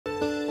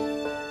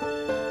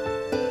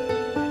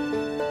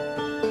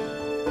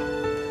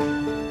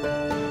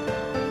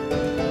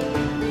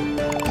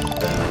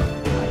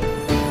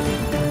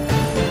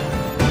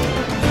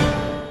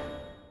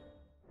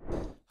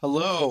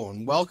Hello,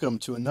 and welcome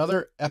to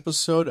another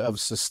episode of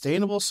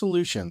Sustainable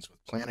Solutions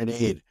with Planet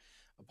Aid,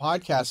 a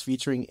podcast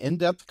featuring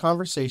in-depth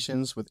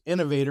conversations with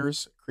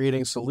innovators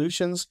creating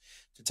solutions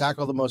to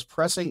tackle the most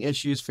pressing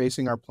issues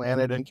facing our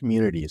planet and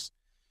communities.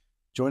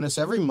 Join us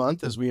every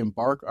month as we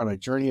embark on a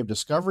journey of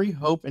discovery,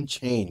 hope, and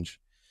change.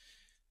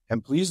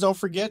 And please don't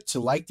forget to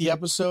like the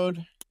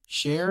episode,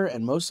 share,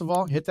 and most of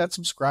all, hit that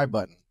subscribe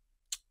button.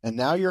 And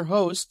now your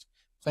host,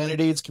 Planet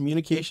Aid's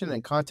Communication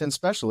and Content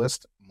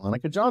Specialist,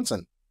 Monica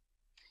Johnson.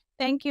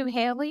 Thank you,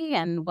 Haley,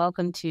 and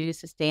welcome to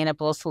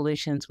Sustainable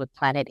Solutions with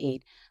Planet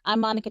Aid. I'm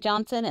Monica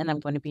Johnson, and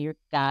I'm going to be your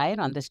guide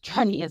on this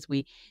journey as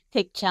we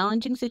take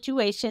challenging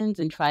situations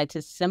and try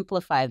to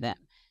simplify them.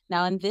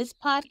 Now, in this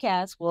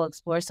podcast, we'll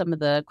explore some of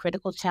the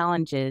critical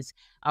challenges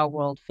our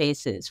world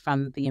faces,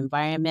 from the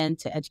environment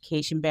to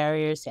education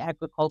barriers to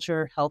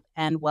agriculture, health,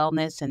 and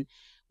wellness. And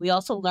we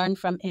also learn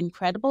from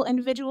incredible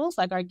individuals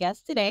like our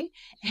guest today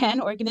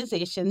and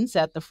organizations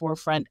at the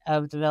forefront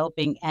of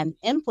developing and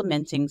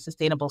implementing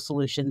sustainable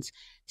solutions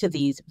to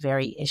these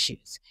very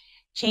issues.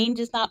 Change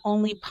is not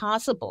only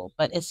possible,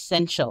 but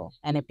essential,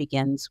 and it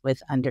begins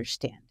with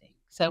understanding.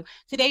 So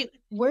today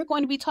we're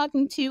going to be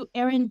talking to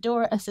Erin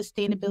Dorr, a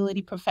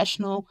sustainability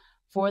professional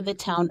for the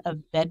town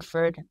of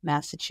Bedford,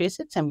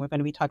 Massachusetts, and we're going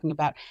to be talking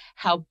about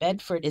how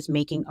Bedford is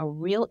making a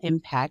real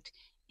impact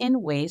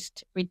in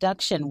waste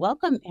reduction.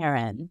 Welcome,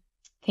 Erin.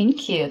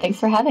 Thank you. Thanks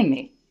for having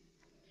me.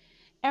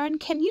 Erin,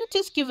 can you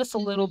just give us a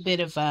little bit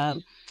of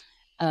a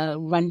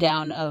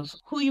rundown of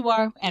who you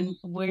are and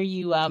where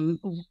you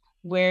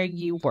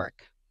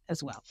work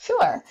as well?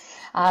 Sure.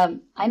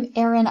 I'm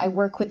Erin. I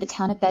work with the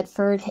town of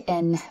Bedford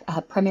and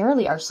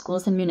primarily our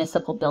schools and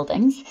municipal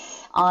buildings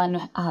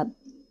on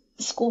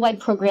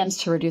school-wide programs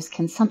to reduce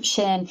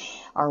consumption,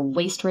 our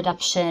waste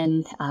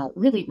reduction,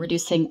 really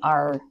reducing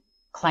our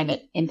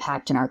climate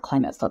impact and our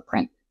climate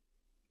footprint.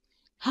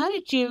 How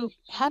did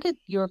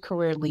your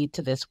career lead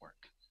to this work?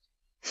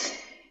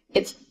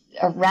 It's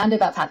a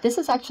roundabout path. This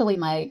is actually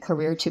my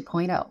career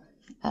 2.0.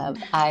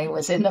 I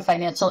was in the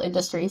financial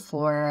industry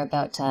for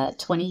about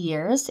 20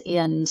 years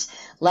and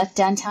left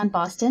downtown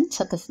Boston,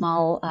 took a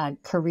small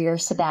career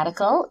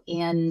sabbatical.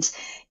 And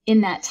in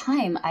that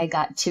time, I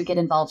got to get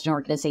involved in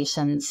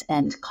organizations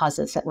and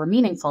causes that were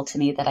meaningful to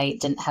me that I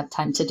didn't have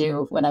time to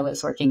do when I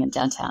was working in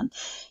downtown.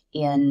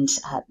 And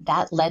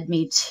that led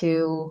me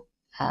to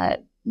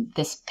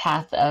this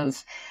path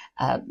of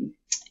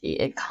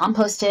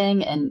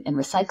composting and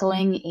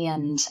recycling.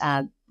 And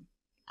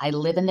I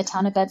live in the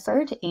town of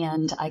Bedford,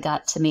 and I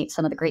got to meet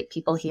some of the great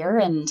people here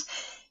and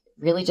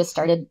really just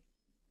started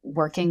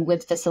working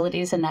with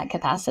facilities in that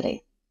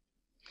capacity.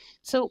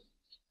 So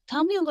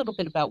tell me a little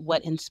bit about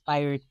what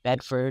inspired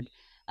Bedford,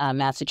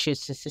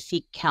 Massachusetts, to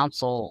seek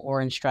counsel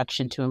or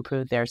instruction to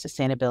improve their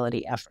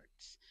sustainability efforts.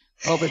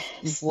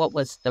 What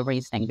was the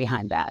reasoning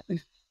behind that?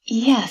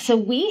 Yeah, so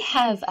we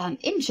have,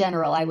 in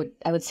general, I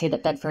would say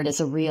that Bedford is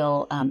a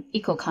real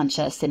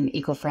eco-conscious and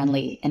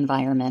eco-friendly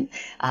environment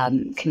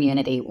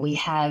community. We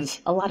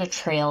have a lot of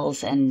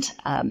trails and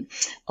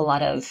a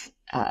lot of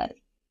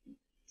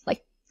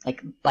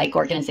like bike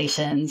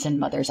organizations and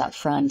Mothers Out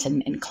Front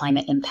and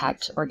climate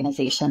impact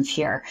organizations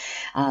here,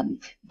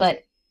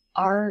 but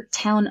our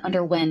town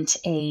underwent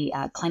a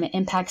climate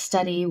impact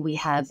study. We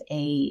have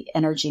a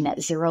energy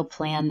net zero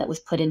plan that was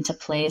put into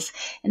place,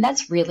 and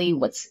that's really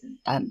what's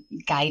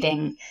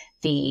guiding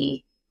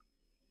the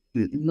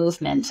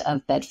movement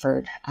of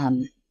Bedford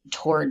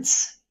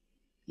towards,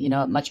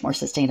 a much more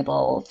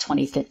sustainable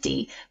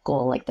 2050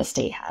 goal like the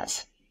state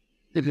has.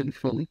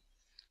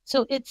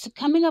 So it's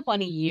coming up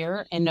on a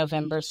year in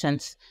November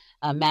since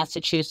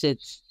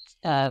Massachusetts'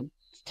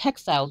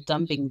 textile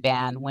dumping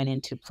ban went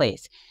into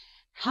place.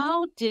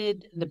 How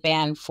did the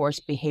ban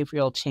force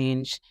behavioral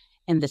change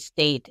in the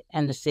state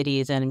and the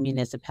cities and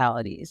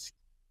municipalities?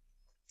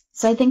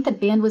 So I think the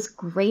ban was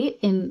great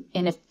in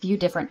a few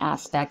different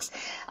aspects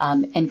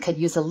and could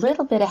use a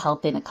little bit of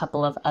help in a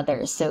couple of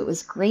others. So it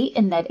was great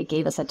in that it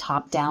gave us a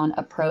top-down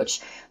approach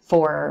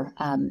for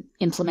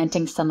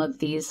implementing some of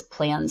these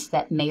plans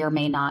that may or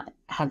may not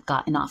have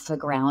gotten off the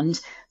ground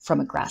from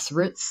a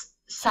grassroots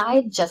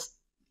side, just,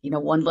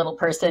 one little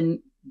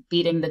person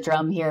beating the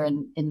drum here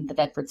in the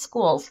Bedford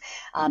schools.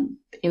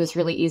 It was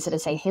really easy to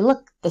say, hey,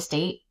 look, the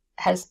state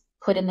has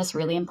put in this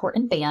really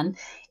important ban,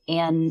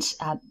 and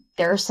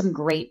there are some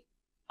great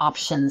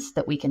options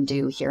that we can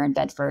do here in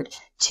Bedford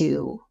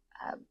to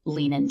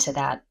lean into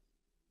that,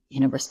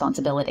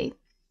 responsibility.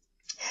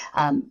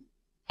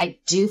 I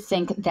do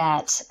think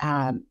that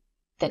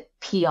that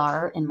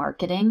PR and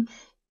marketing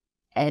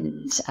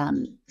and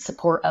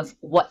support of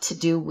what to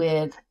do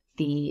with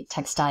the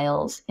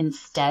textiles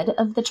instead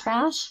of the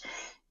trash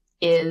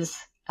is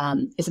a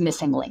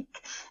missing link.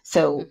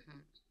 So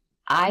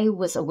I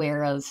was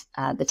aware of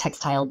the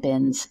textile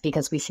bins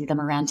because we see them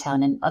around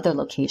town in other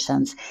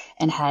locations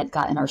and had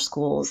gotten our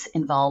schools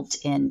involved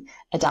in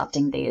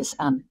adopting these.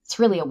 It's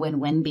really a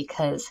win-win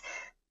because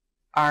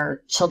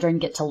our children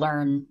get to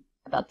learn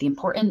about the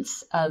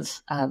importance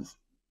of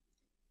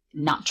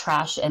not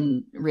trash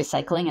and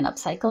recycling and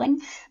upcycling,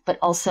 but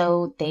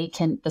also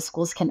the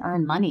schools can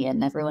earn money,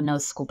 and everyone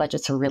knows school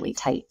budgets are really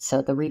tight.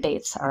 So the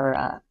rebates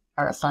are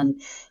a fun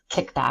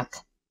kickback.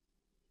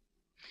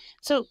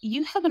 So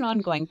you have an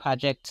ongoing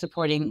project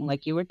supporting,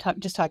 like you were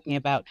just talking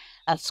about,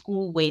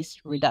 school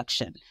waste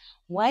reduction.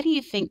 Why do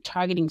you think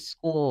targeting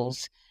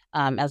schools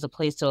as a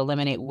place to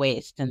eliminate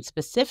waste, and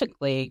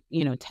specifically,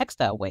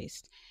 textile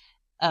waste,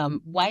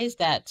 why is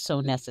that so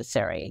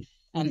necessary?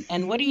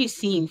 And what are you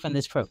seeing from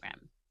this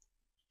program?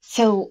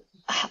 So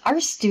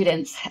our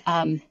students,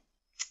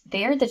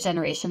 they are the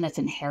generation that's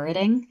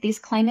inheriting these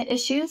climate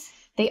issues.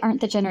 They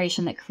aren't the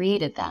generation that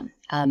created them.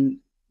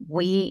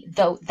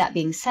 Though that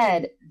being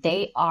said,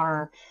 they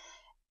are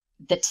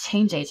the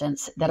change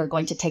agents that are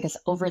going to take us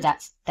over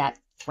that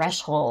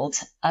threshold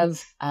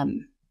of,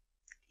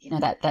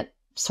 that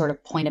sort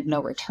of point of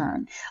no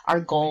return.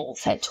 Our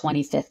goals at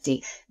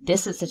 2050.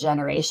 This is the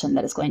generation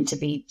that is going to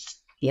be,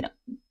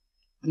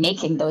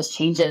 making those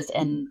changes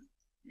and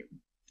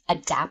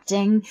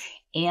adapting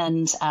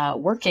and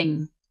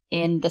working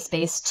in the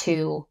space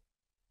to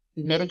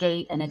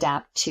mitigate and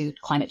adapt to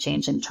climate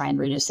change and try and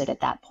reduce it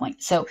at that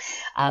point. So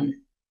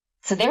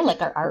they're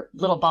like our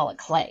little ball of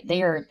clay.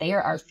 They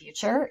are our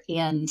future,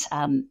 and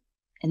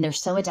they're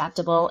so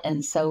adaptable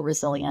and so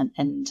resilient.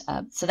 And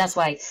so that's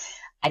why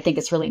I think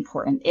it's really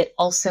important. It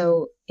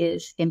also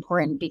is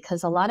important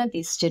because a lot of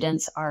these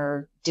students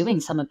are doing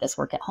some of this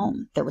work at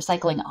home. They're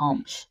recycling at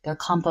home. They're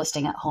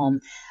composting at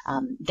home.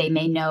 They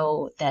may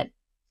know that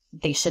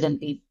they shouldn't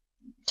be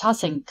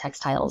tossing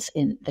textiles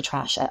in the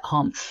trash at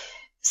home.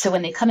 So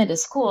when they come into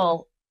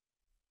school,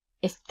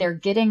 if they're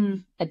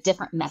getting a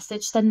different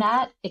message than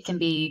that, it can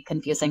be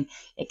confusing.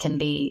 It can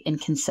be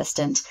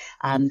inconsistent.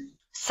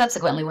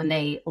 Subsequently, when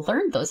they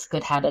learn those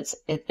good habits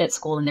at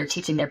school and they're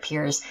teaching their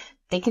peers,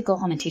 they could go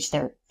home and teach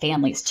their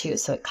families too.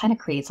 So it kind of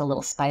creates a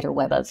little spider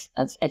web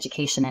of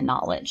education and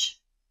knowledge.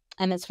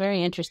 And it's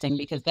very interesting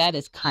because that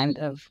is kind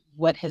of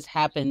what has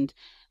happened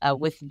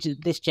with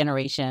this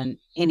generation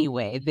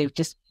anyway. They've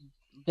just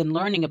been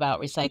learning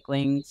about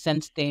recycling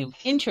since they've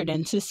entered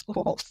into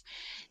schools.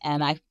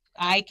 And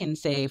I can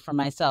say for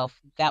myself,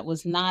 that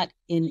was not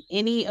in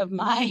any of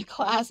my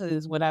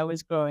classes when I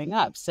was growing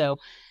up. So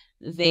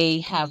they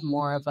have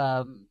more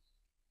of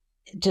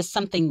just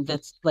something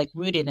that's like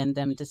rooted in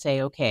them to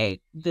say, okay,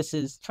 this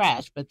is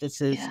trash, but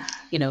this is,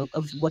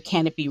 of what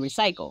can it be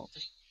recycled?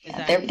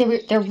 Yeah,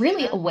 they're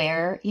really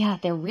aware. Yeah,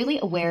 they're really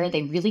aware.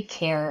 They really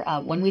care.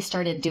 When we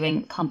started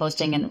doing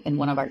composting in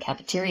one of our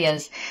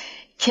cafeterias,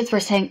 kids were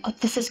saying, "Oh,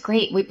 this is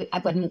great.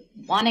 I've been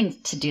wanting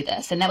to do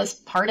this," and that was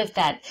part of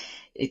that.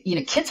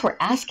 Kids were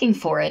asking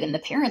for it, and the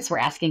parents were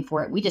asking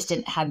for it. We just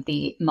didn't have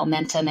the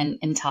momentum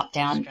and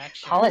top-down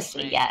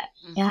policy yet.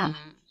 Mm-hmm. Yeah.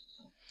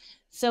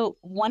 So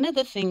one of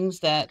the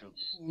things that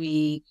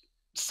we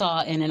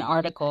saw in an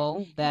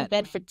article that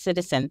Bedford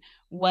Citizen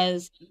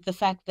was the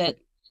fact that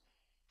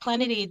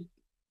Planet Aid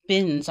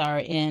bins are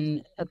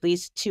in at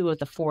least 2 of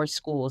the 4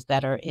 schools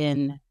that are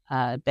in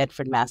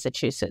Bedford,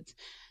 Massachusetts.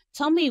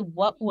 Tell me,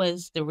 what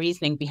was the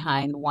reasoning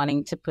behind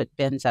wanting to put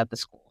bins at the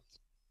schools?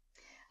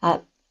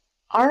 Most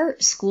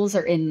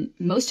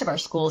of our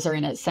schools are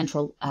in a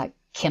central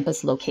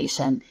campus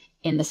location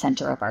in the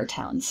center of our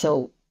town.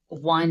 So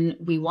we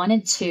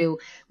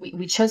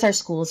chose our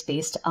schools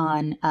based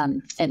on,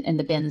 and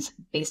the bins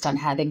based on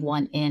having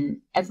one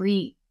in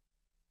every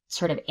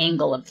sort of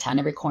angle of town,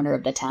 every corner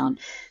of the town,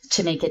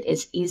 to make it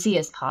as easy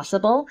as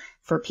possible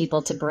for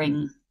people to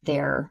bring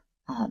their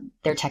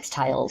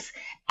textiles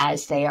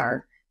as they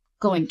are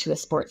going to a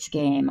sports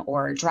game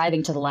or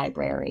driving to the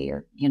library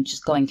or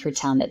just going through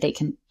town, that they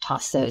can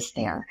toss those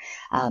there.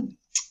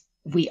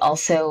 We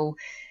also,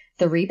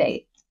 the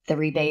rebate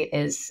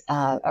is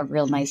a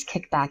real nice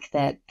kickback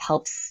that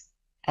helps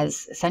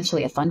as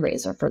essentially a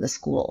fundraiser for the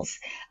schools.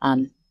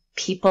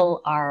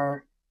 People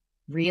are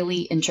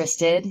really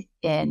interested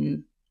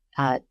in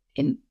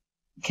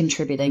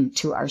contributing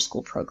to our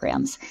school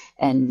programs,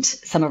 and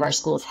some of our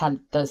schools have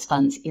those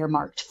funds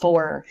earmarked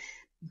for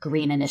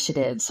green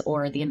initiatives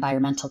or the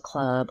environmental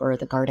club or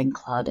the garden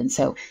club. And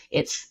so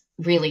it's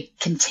really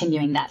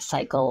continuing that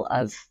cycle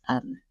of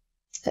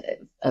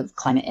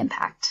climate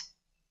impact.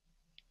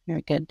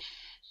 Very good.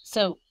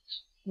 So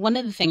one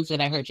of the things that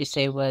I heard you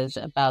say was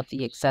about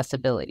the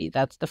accessibility.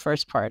 That's the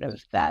first part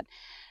of that.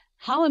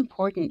 How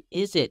important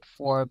is it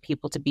for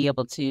people to be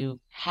able to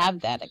have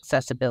that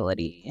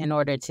accessibility in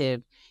order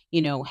to,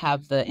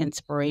 have the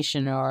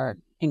inspiration or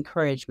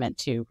encouragement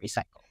to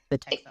recycle?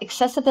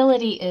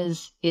 Accessibility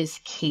is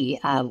key.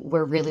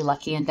 We're really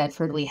lucky in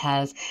Bedford. We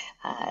have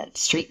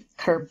street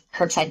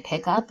curbside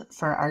pickup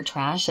for our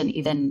trash, and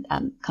even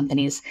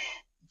companies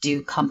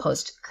do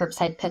compost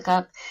curbside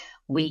pickup.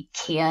 We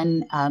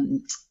can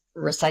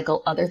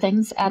recycle other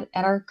things at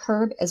our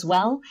curb as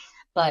well.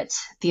 But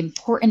the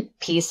important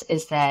piece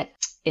is that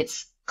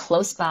it's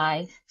close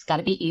by. It's got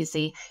to be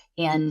easy,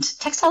 and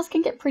textiles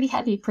can get pretty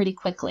heavy pretty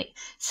quickly.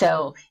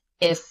 So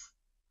if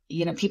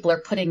people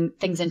are putting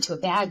things into a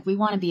bag, we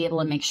want to be able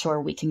to make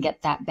sure we can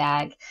get that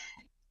bag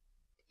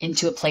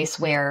into a place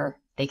where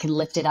they can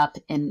lift it up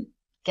and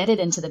get it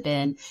into the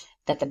bin,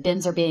 that the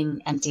bins are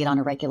being emptied on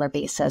a regular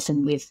basis.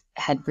 And we've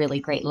had really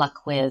great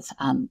luck with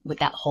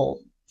that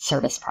whole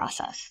service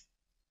process.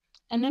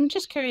 And I'm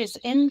just curious,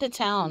 in the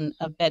town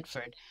of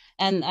Bedford,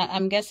 and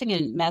I'm guessing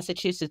in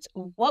Massachusetts,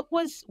 what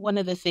was one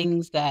of the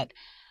things that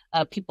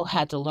people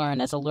had to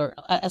learn as a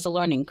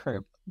learning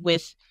curve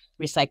with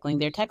recycling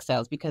their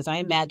textiles? Because I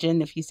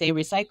imagine if you say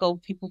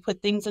recycle, people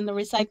put things in the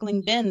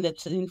recycling bin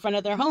that's in front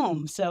of their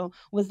home. So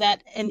was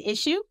that an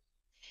issue?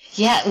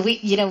 Yeah,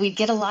 we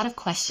get a lot of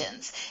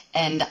questions,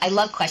 and I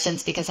love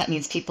questions because that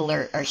means people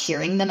are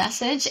hearing the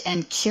message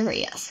and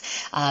curious.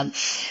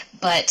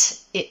 But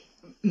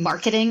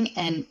marketing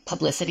and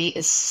publicity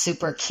is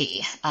super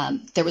key.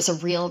 There was a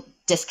real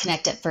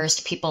disconnect at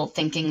first, people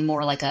thinking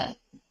more like a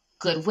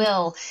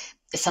Goodwill,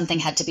 something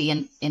had to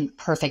be in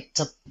perfect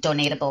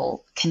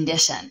donatable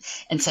condition.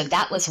 And so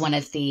that was one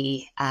of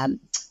the, I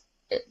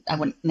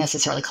wouldn't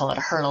necessarily call it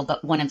a hurdle,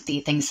 but one of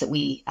the things that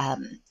we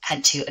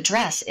had to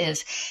address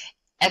is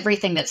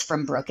everything that's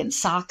from broken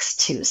socks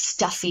to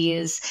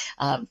stuffies.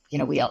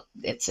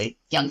 It's a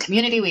young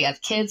community. We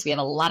have kids. We have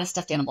a lot of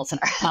stuffed animals in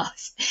our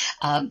house.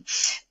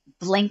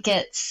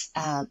 Blankets,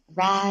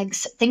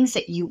 rags, things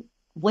that you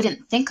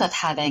wouldn't think of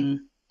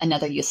having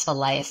another useful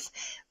life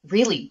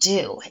really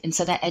do. And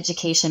so that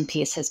education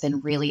piece has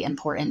been really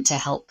important to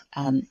help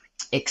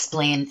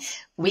explain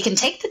we can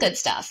take the good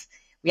stuff.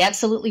 We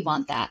absolutely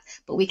want that,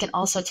 but we can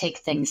also take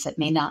things that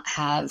may not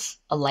have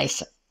a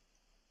life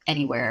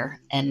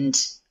anywhere and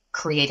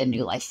create a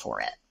new life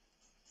for it.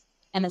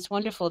 And it's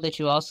wonderful that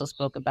you also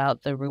spoke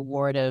about the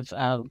reward of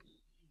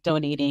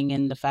donating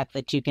and the fact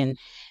that you can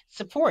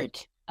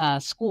support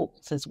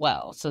schools as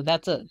well. So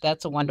that's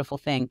a wonderful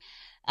thing.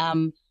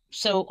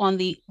 So on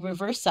the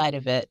reverse side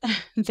of it,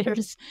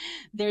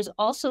 there's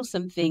also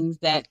some things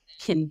that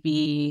can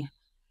be.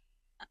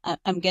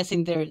 I'm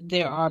guessing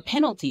there are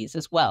penalties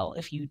as well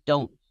if you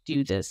don't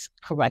do this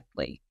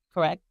correctly.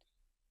 Correct?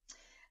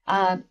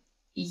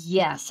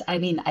 Yes. I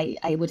mean,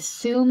 I would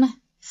assume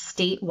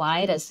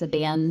statewide as the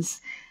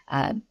bans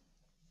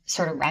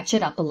sort of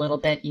ratchet up a little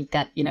bit. You've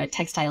got, a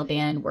textile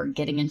ban. We're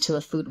getting into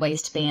a food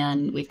waste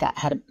ban. We've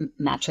had a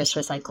mattress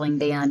recycling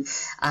ban.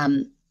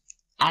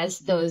 As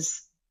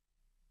those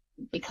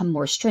become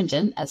more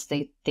stringent, as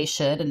they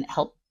should, and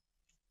help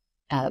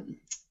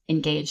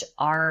engage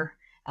our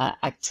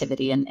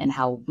activity and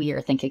how we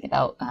are thinking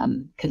about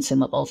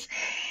consumables,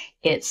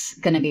 it's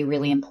going to be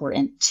really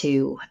important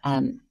to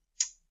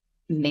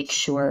make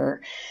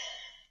sure,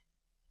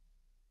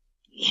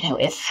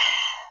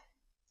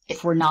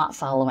 if we're not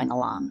following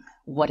along,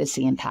 what is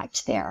the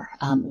impact there?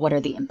 What are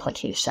the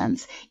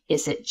implications?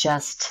 Is it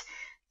just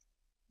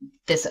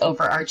this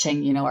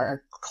overarching,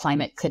 our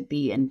climate could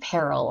be in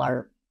peril,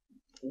 our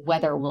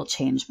weather will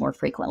change more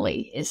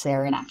frequently? Is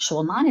there an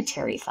actual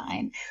monetary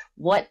fine?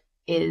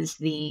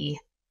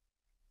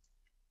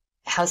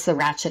 How's the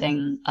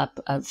ratcheting up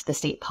of the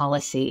state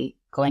policy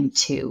going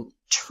to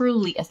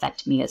truly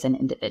affect me as an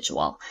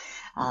individual?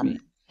 And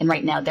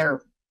right now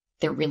there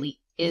really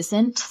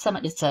isn't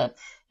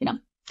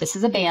this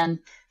is a ban.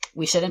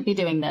 We shouldn't be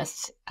doing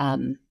this.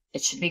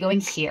 It should be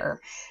going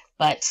here.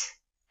 But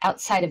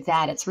outside of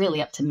that, it's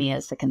really up to me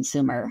as the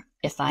consumer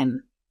if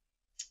I'm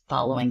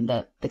following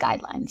the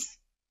guidelines.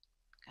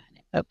 Got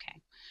it.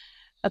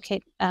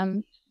 Okay.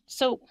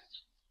 So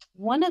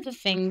one of the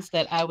things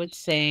that I would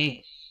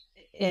say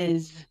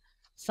is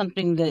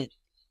something that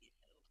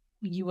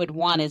you would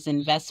want as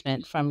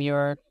investment from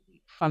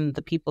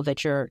the people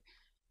that you're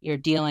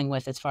dealing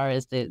with as far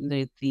as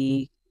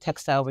the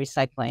textile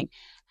recycling.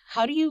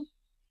 How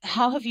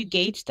have you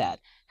gauged that?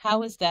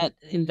 How is that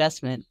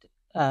investment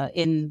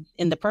in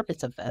the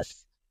purpose of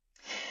this?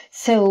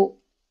 So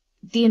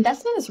the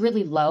investment is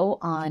really low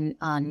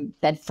on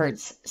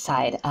Bedford's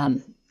side. I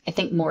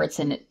think more it's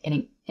an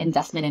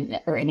investment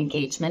or an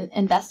engagement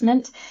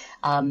investment.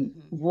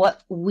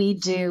 What we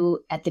do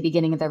at the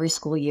beginning of every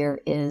school year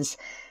is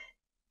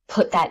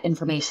put that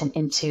information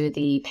into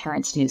the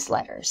parents'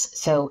 newsletters.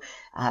 So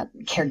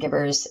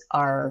caregivers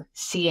are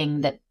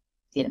seeing that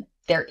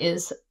there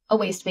is a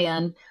waste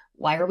ban.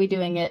 Why are we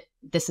doing it?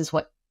 This is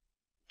what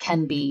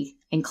can be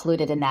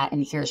included in that,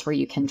 and here's where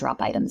you can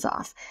drop items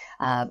off.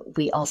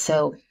 We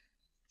also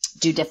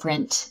do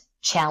different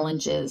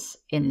challenges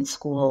in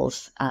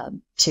schools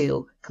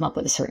to come up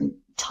with a certain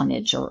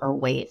tonnage or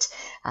weight.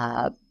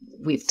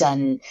 We've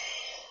done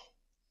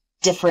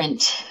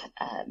different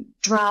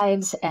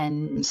drives,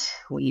 and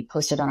we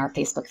posted on our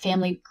Facebook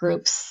family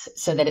groups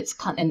so that it's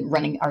and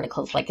running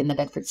articles like in the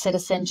Bedford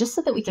Citizen, just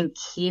so that we can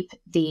keep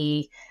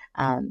the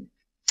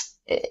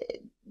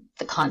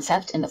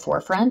concept in the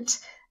forefront.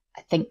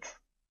 I think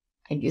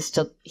I used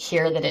to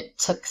hear that it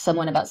took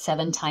someone about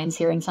 7 times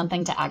hearing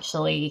something to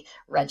actually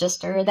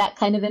register that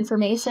kind of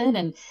information.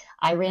 And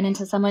I ran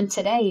into someone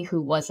today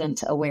who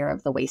wasn't aware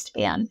of the waste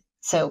ban.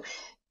 So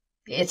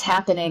it's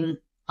happening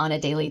on a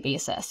daily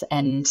basis,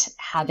 and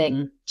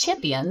having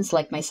champions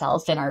like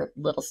myself and our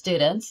little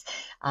students,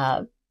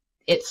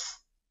 it's,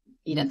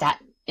 that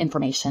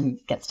information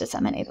gets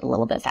disseminated a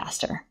little bit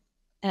faster.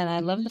 And I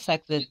love the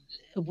fact that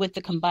with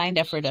the combined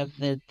effort of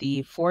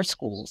the four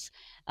schools,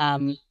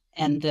 and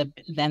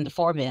the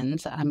four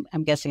bins,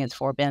 I'm guessing it's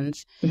four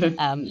bins,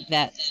 Mhm.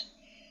 that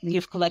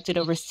you've collected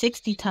over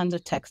 60 tons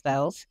of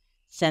textiles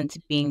since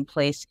being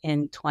placed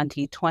in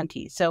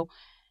 2020. So,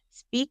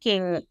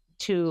 speaking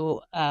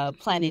to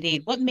Planet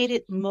Aid, what made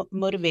it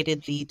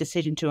motivated the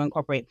decision to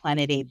incorporate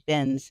Planet Aid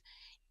bins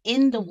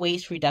in the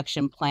waste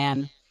reduction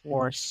plan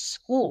for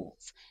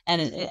schools?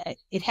 And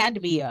it had to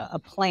be a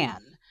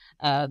plan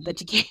that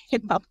you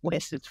came up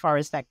with as far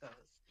as that goes.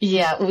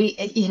 Yeah,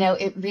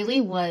 it really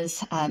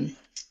was.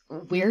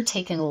 We're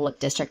taking a look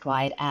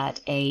district-wide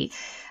at a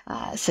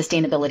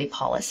sustainability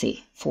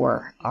policy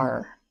for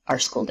our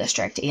school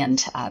district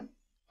and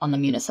on the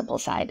municipal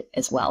side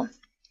as well.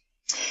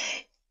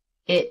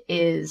 It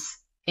is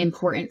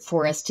important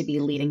for us to be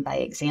leading by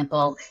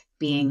example,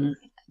 being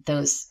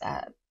those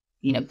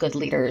good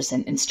leaders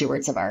and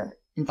stewards of our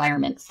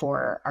environment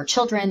for our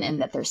children,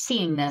 and that they're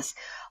seeing this.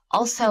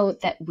 Also,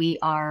 that we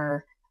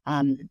are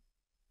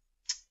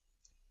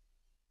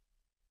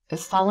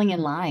falling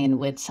in line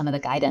with some of the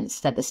guidance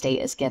that the state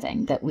is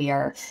giving, that we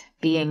are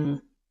being,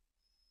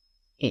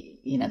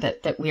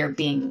 that we are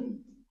being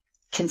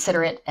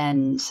considerate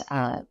and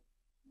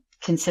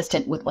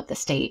consistent with what the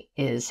state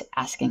is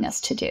asking us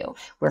to do.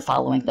 We're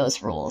following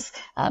those rules.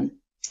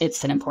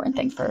 It's an important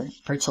thing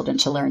for children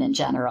to learn in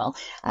general,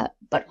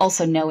 but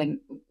also knowing,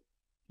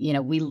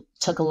 we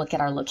took a look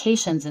at our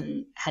locations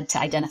and had to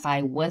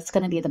identify what's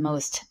going to be the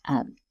most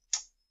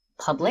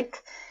public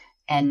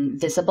and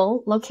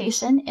visible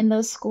location in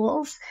those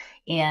schools.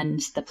 And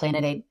the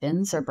Planet Aid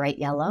bins are bright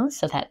yellow,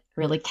 so that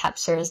really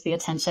captures the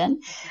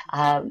attention.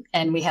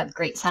 And we have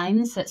great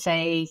signs that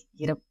say,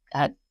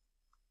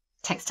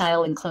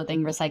 textile and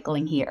clothing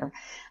recycling here.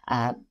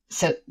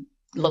 So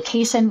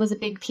location was a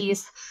big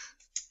piece,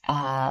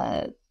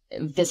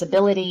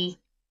 visibility.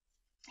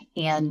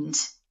 And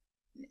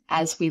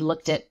as we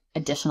looked at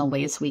additional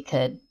ways we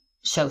could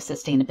show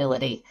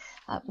sustainability,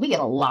 we get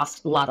a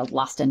lot of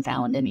lost and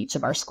found in each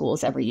of our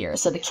schools every year.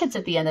 So the kids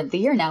at the end of the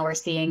year now are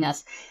seeing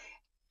us,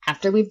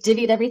 after we've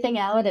divvied everything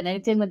out and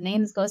anything with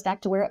names goes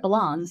back to where it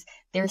belongs,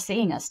 they're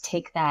seeing us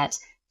take that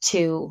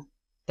to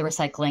the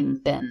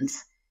recycling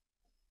bins.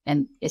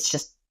 And it's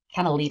just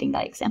kind of leading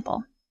by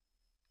example.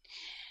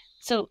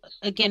 So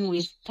again,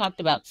 we've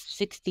talked about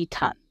 60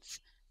 tons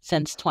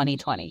since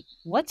 2020.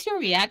 What's your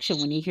reaction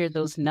when you hear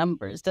those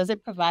numbers? Does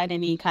it provide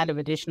any kind of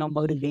additional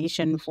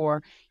motivation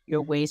for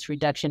your waste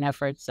reduction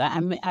efforts? I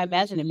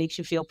imagine it makes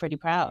you feel pretty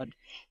proud.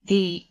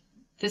 The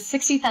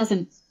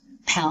 60,000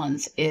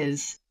 pounds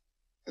is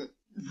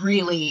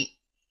really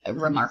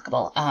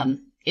remarkable.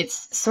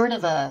 It's sort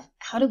of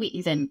how do we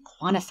even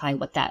quantify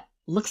what that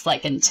looks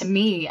like? And to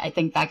me, I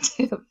think back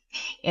to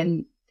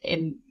in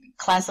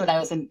class when I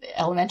was in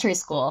elementary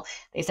school,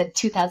 they said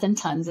 2,000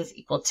 tons is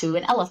equal to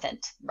an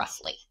elephant,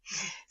 roughly.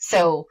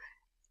 So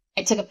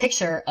I took a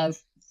picture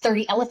of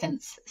 30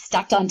 elephants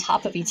stacked on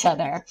top of each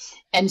other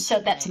and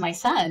showed that to my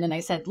son. And I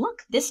said,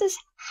 look, this is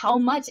how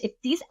much, if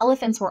these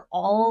elephants were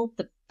all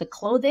the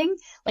clothing,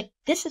 like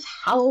this is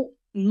how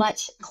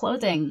much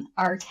clothing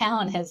our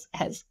town has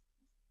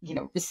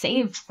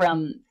saved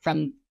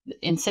from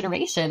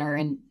incineration or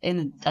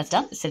in a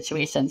dump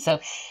situation. So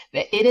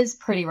it is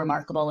pretty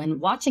remarkable.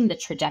 And watching the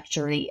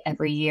trajectory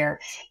every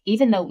year,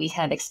 even though we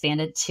have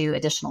expanded to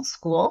additional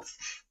schools,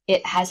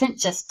 it hasn't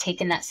just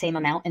taken that same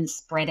amount and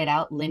spread it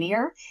out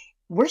linear.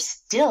 We're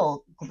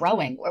still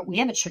growing. We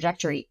have a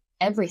trajectory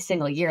every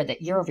single year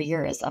that year over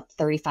year is up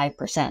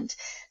 35%.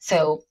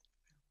 So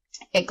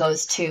it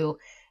goes to,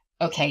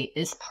 okay,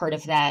 is part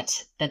of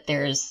that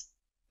there's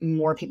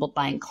more people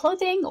buying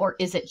clothing, or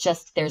is it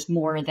just there's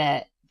more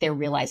that they're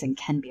realizing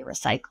can be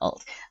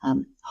recycled?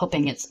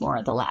 Hoping it's more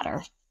of the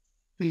latter.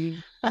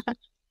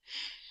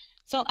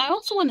 So I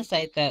also want to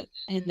say that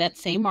in that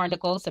same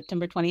article,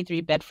 September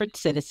 23 Bedford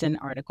Citizen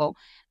article,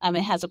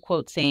 it has a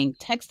quote saying,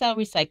 textile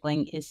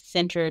recycling is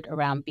centered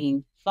around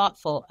being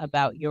thoughtful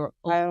about your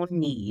own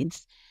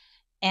needs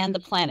and the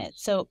planet.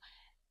 So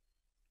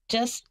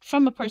just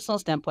from a personal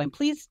standpoint,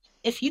 please,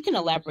 if you can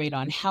elaborate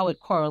on how it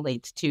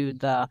correlates to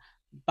the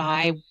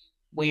buy,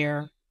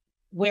 wear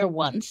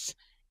once,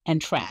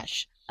 and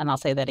trash. And I'll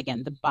say that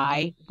again, the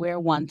buy, wear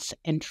once,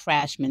 and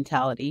trash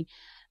mentality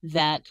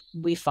that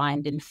we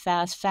find in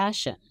fast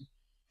fashion.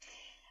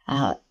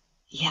 I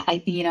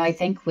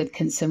think with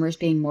consumers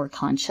being more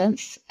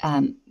conscious,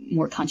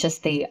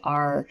 they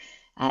are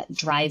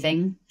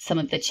driving some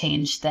of the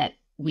change that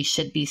we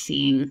should be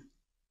seeing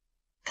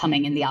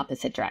coming in the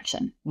opposite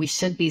direction. We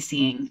should be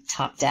seeing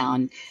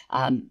top-down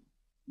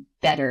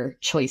better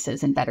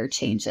choices and better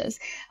changes.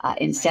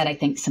 Instead, I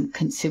think some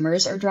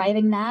consumers are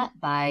driving that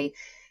by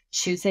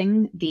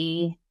choosing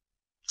the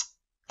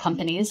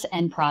companies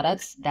and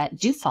products that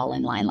do fall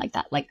in line like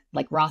that. Like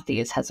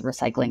Rothy's has a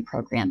recycling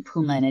program.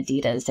 Puma and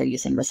Adidas, they're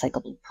using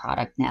recyclable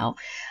product now.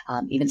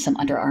 Even some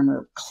Under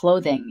Armour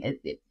clothing,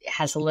 it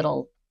has a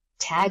little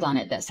tag on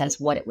it that says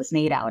what it was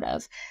made out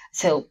of.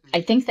 So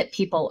I think that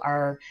people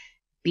are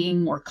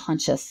being more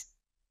conscious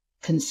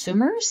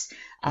consumers.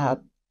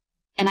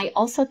 And I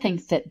also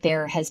think that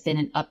there has been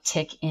an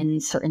uptick in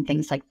certain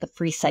things like the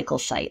free cycle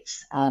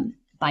sites.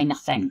 Buy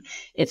Nothing.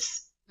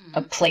 It's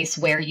a place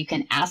where you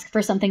can ask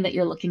for something that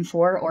you're looking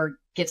for or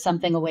give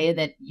something away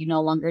that you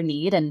no longer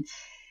need. And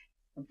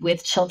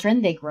with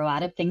children, they grow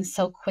out of things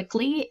so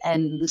quickly.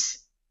 And,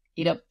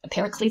 a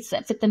pair of cleats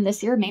that fit them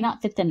this year may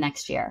not fit them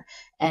next year.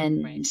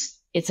 And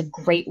it's a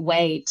great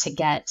way to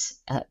get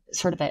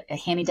sort of a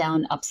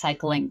hand-me-down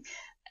upcycling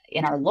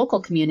in our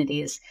local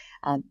communities.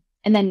 And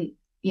then,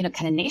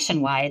 kind of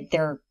nationwide,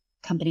 there are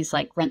companies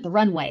like Rent the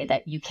Runway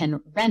that you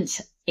can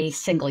rent a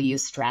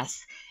single-use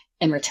dress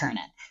and return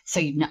it. So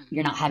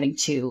you're not having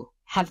to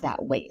have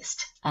that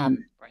waste.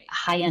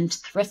 High-end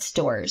thrift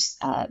stores.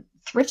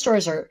 Thrift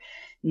stores are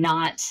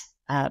not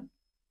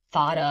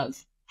thought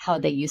of how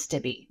they used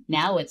to be.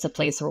 Now it's a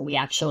place where we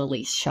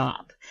actually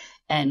shop.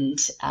 And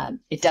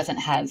it doesn't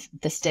have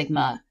the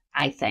stigma,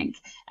 I think,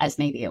 as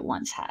maybe it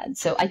once had.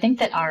 So I think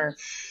that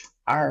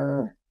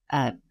our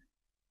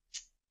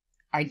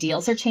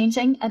ideals are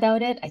changing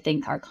about it. I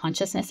think our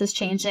consciousness is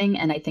changing,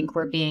 and I think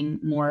we're being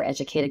more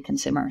educated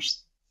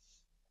consumers.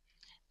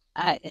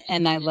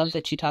 And I love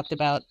that you talked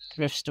about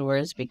thrift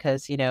stores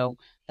because,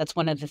 that's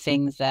one of the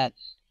things that,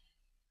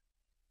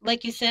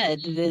 like you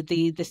said,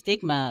 the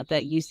stigma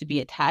that used to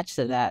be attached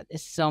to that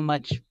is so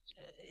much,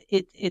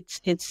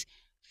 it's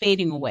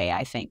fading away,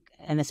 I think.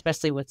 And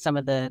especially with some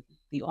of the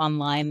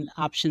online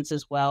options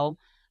as well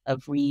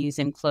of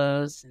reusing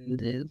clothes and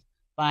the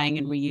buying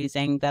and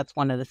reusing. That's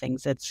one of the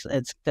things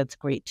that's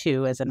great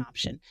too as an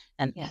option.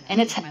 And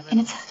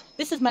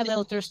this is my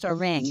little thrift store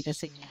ring.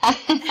 Just so you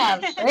know.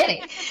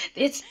 Pretty.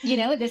 It's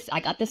I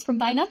got this from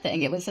Buy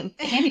Nothing. It was a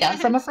hand-me-down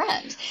from a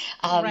friend.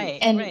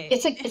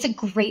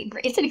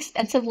 It's an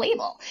expensive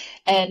label,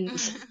 and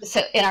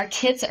our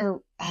kids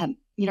are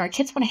our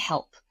kids want to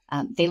help.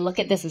 They look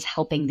at this as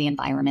helping the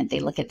environment. They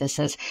look at this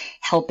as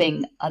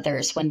helping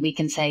others. When we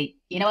can say,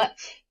 you know what,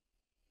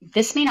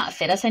 this may not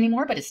fit us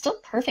anymore, but it's still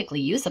perfectly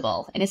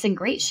usable and it's in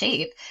great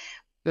shape.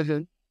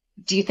 Mm-hmm.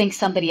 Do you think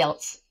somebody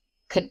else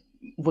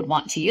would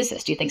want to use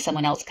this? Do you think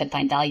someone else could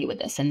find value with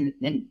this? And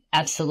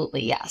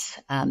absolutely, yes.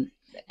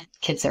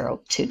 Kids are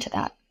attuned to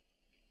that.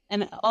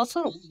 And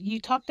also, you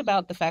talked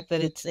about the fact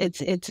that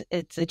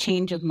it's a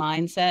change of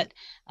mindset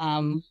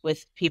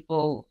with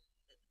people,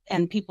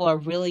 and people are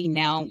really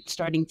now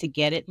starting to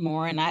get it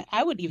more. And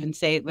I would even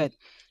say that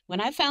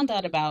when I found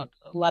out about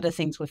a lot of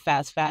things with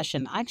fast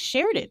fashion, I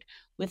shared it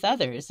with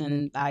others,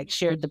 and I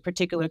shared the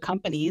particular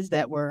companies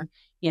that were,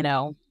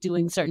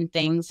 doing certain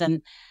things.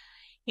 And,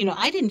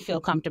 I didn't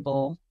feel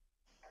comfortable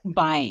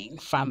buying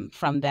from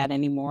that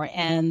anymore.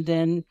 And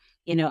then,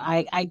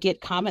 I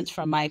get comments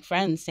from my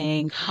friends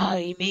saying, oh,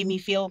 you made me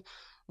feel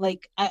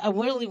like I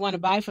really want to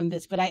buy from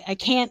this, but I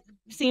can't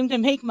seem to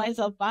make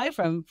myself buy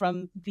from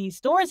these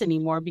stores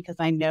anymore because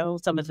I know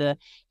some of the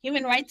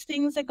human rights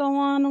things that go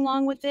on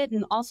along with it,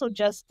 and also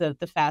just the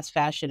fast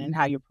fashion and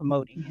how you're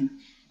promoting it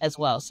as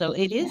well. So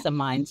it is a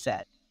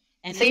mindset.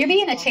 And so you're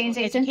being a change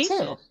agent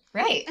too,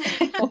 right?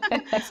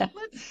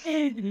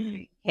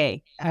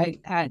 Hey,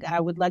 I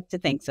would like to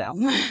think so.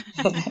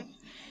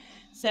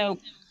 So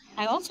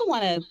I also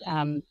want to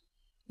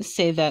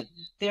say that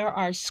there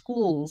are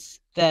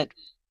schools that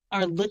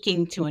are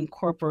looking to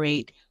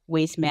incorporate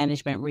waste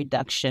management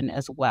reduction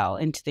as well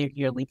into their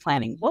yearly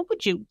planning. What would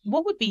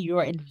be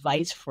your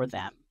advice for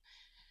them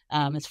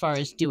as far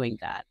as doing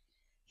that?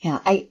 Yeah,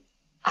 I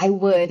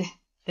would.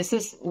 This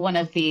is one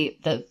of the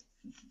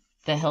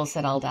hills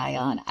that I'll die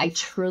on. I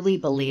truly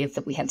believe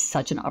that we have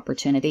such an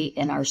opportunity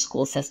in our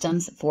school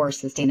systems for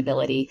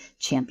sustainability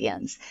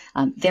champions.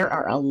 There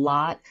are a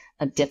lot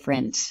of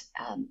different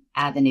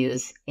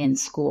avenues in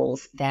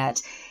schools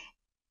that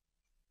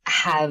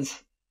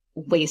have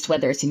waste,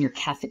 whether it's in your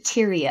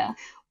cafeteria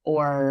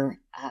or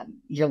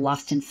your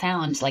lost and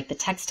found, like the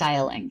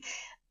textiling,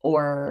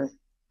 or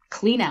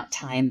clean out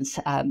times.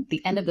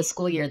 The end of the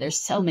school year, there's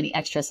so many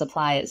extra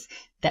supplies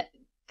that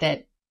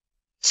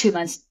 2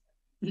 months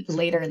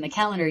later in the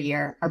calendar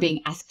year are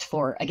being asked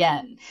for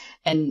again.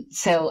 And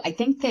so I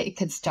think that it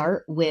could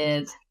start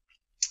with,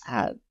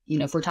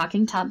 if we're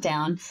talking top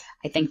down,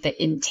 I think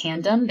that in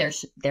tandem,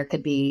 there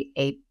could be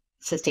a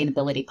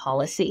sustainability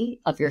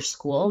policy of your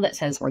school that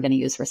says we're going to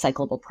use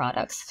recyclable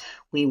products.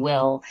 We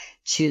will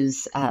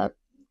choose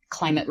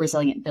climate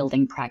resilient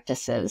building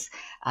practices.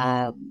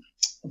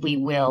 We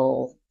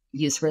will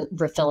use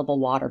refillable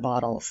water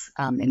bottles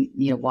and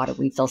water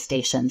refill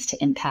stations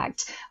to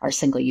impact our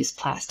single-use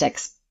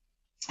plastics.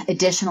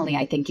 Additionally,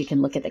 I think you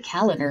can look at the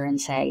calendar and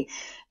say,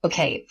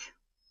 okay,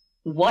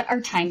 what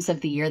are times of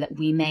the year that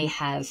we may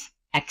have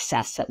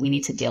excess that we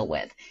need to deal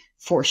with?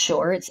 For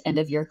sure, it's end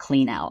of year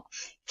clean out.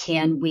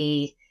 Can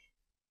we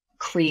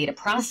create a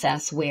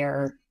process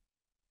where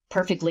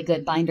perfectly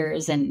good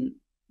binders and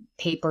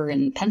paper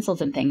and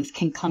pencils and things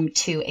can come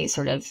to a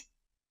sort of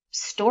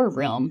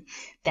storeroom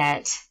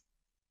that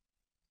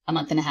a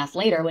month and a half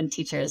later, when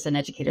teachers and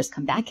educators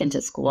come back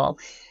into school,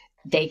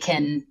 they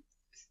can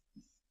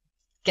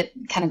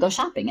go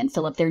shopping and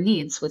fill up their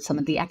needs with some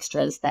of the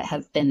extras that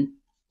have been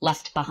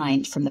left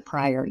behind from the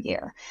prior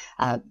year.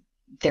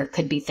 There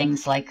could be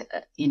things like,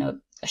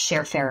 a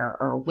share fair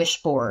or a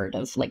wish board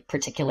of like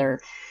particular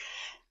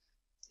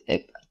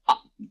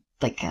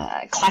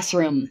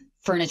classroom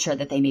furniture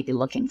that they may be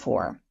looking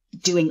for.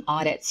 Doing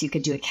audits, you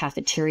could do a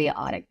cafeteria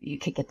audit. You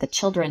could get the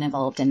children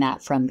involved in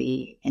that from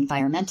the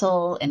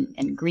environmental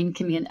and green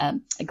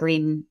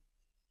green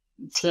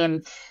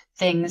team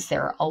things.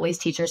 There are always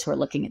teachers who are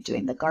looking at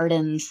doing the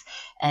gardens,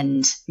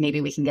 and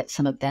maybe we can get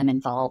some of them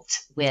involved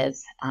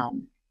with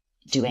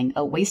doing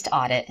a waste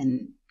audit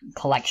and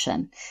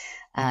collection.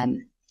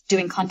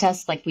 Doing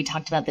contests like we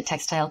talked about, the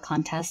textile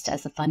contest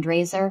as a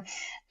fundraiser.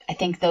 I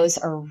think those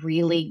are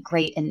really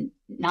great, and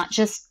not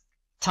just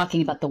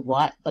talking about the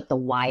what, but the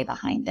why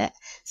behind it.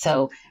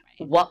 So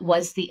what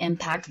was the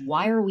impact?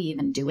 Why are we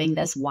even doing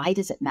this? Why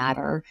does it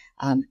matter?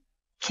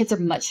 Kids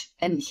are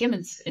and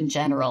humans in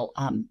general,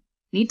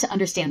 need to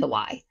understand the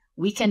why.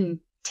 We can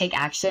take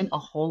action a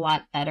whole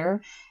lot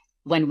better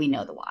when we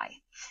know the why,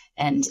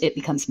 and it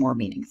becomes more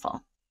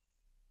meaningful.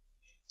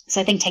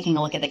 So I think taking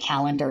a look at the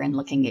calendar and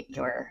looking at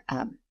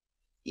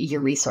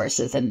your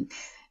resources, and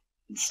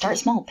start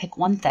small, pick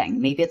one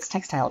thing. Maybe it's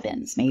textile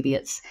bins. Maybe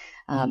it's,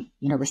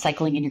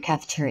 recycling in your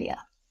cafeteria.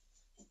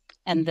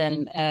 And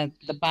then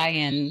the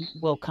buy-in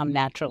will come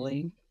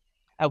naturally,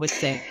 I would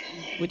say.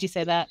 Would you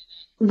say that?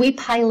 We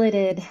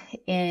piloted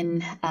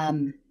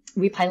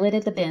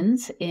the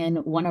bins in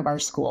one of our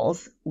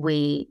schools.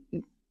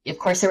 Of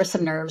course, there were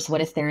some nerves.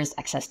 What if there's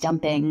excess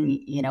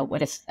dumping?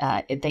 What if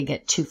they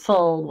get too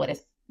full? What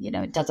if,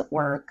 it doesn't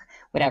work?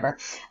 Whatever.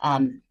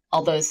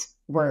 All those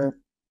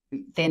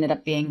they ended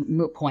up being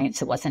moot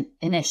points. It wasn't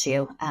an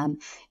issue.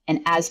 And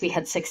as we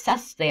had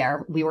success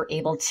there, we were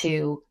able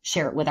to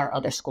share it with our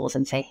other schools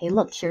and say, hey,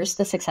 look, here's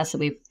the success that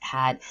we've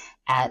had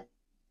at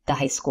the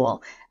high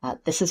school.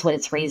 This is what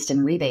it's raised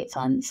in rebate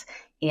funds.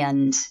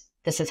 And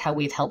this is how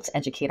we've helped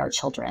educate our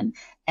children.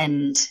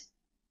 And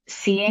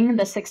seeing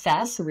the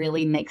success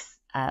really makes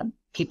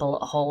people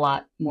a whole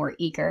lot more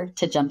eager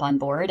to jump on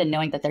board, and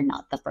knowing that they're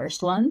not the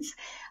first ones.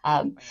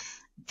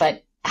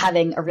 But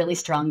having a really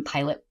strong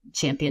pilot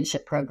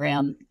championship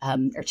program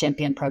or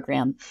champion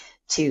program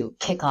to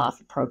kick off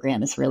a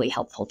program is really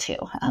helpful too,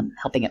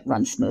 helping it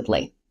run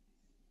smoothly.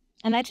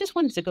 And I just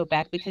wanted to go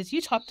back because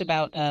you talked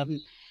about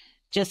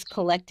just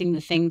collecting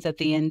the things at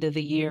the end of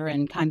the year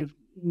and kind of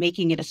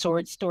making it a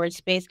storage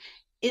space.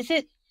 Is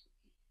it,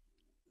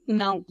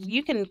 now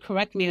you can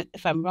correct me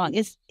if I'm wrong,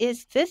 is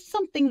this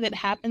something that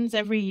happens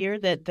every year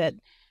that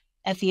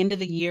at the end of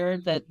the year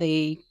that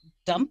they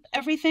dump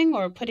everything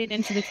or put it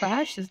into the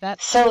trash? Is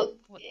that so?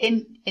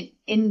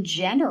 In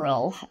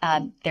general,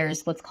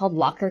 there's what's called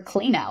locker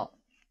cleanout.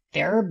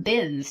 There are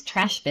bins,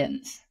 trash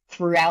bins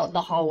throughout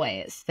the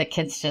hallways. The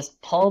kids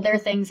just pull their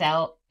things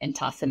out and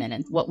toss them in.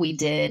 And what we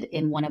did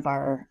in one of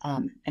our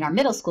in our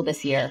middle school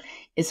this year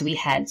is we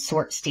had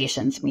sort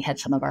stations. We had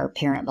some of our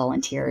parent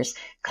volunteers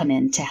come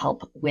in to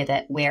help with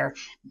it, where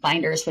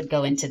binders would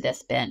go into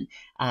this bin.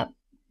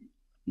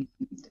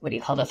 What do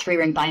you call the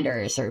 3-ring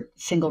binders or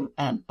single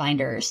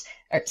binders,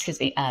 or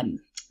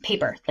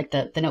paper, like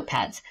the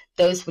notepads,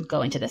 those would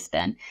go into this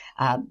bin.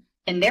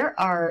 And there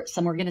are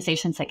some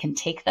organizations that can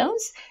take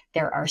those.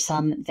 There are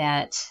some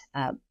that,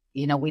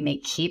 we may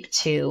keep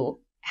to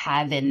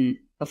have in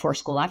before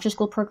school, after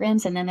school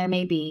programs. And then there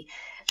may be,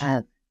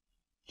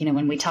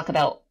 when we talk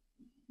about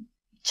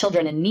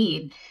children in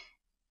need,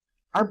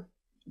 our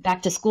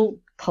back to school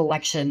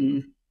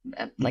collection,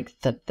 like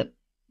the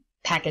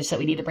package that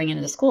we need to bring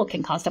into the school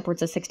can cost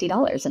upwards of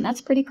 $60. And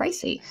that's pretty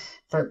pricey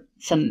for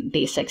some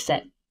basics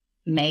that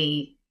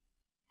may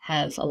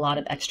have a lot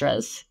of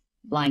extras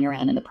lying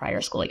around in the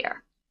prior school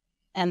year.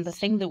 And the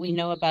thing that we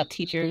know about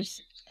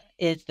teachers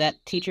is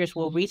that teachers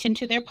will reach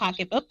into their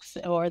pocketbooks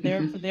or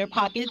their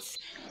pockets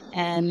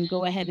and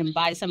go ahead and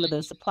buy some of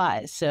those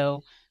supplies.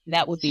 So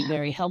that would be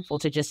very helpful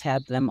to just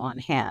have them on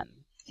hand.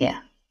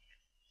 Yeah.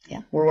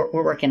 We're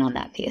working on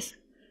that piece.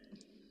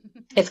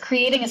 It's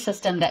creating a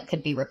system that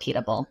could be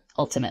repeatable,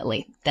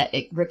 ultimately,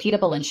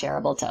 repeatable and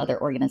shareable to other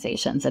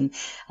organizations. And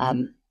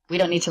we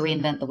don't need to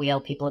reinvent the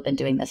wheel. People have been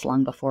doing this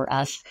long before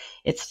us.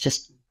 It's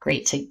just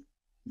great to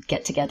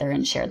get together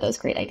and share those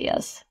great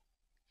ideas.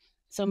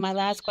 So my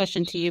last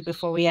question to you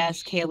before we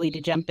ask Haley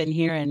to jump in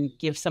here and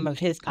give some of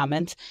his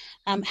comments,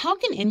 how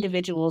can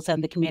individuals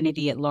and the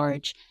community at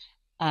large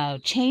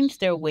change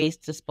their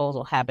waste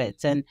disposal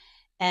habits? And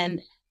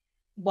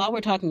while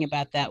we're talking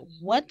about that,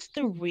 what's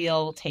the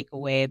real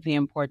takeaway of the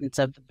importance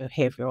of the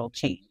behavioral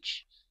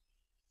change?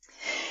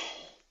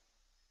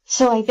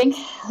 So I think,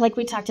 like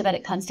we talked about,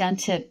 it comes down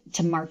to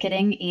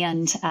marketing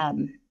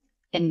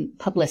and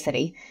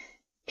publicity.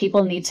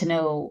 People need to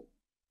know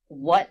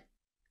what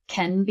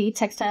can be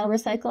textile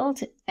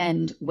recycled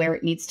and where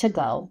it needs to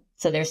go.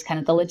 So there's kind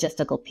of the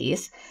logistical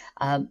piece.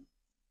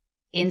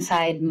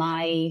 Inside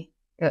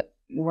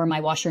where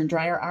my washer and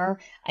dryer are,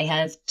 I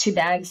have 2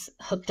 bags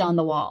hooked on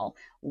the wall.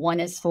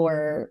 One is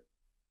for,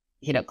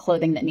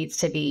 clothing that needs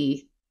to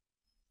be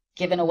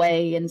given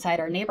away inside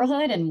our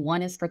neighborhood, and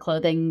one is for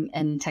clothing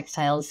and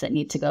textiles that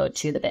need to go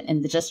to the bin.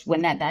 And just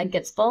when that bag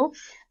gets full,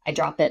 I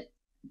drop it,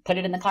 put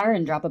it in the car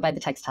and drop it by the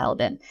textile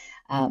bin.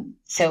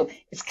 So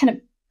it's kind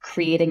of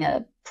creating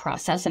a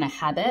process and a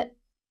habit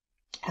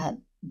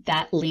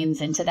that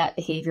leans into that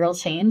behavioral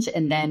change.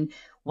 And then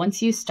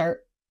once you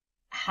start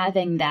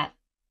having that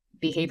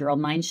behavioral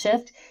mind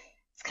shift,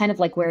 it's kind of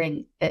like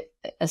wearing a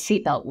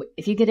seatbelt.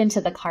 If you get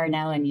into the car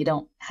now and you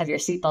don't have your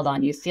seatbelt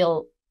on, you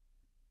feel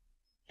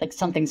like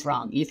something's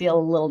wrong. You feel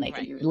a little naked.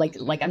 Right. You're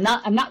like I'm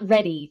not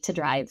ready to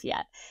drive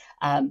yet.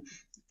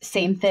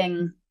 Same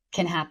thing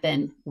can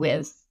happen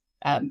with,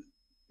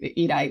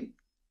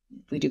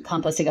 we do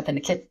composting up in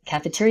the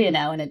cafeteria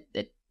now, and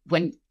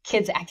when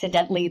kids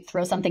accidentally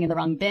throw something in the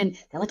wrong bin,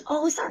 they're like,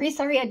 "Oh,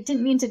 sorry, I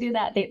didn't mean to do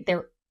that."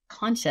 They're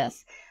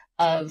conscious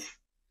of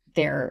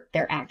their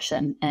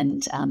action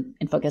and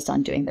focused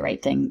on doing the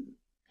right thing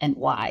and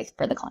why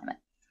for the climate.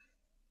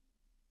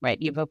 Right.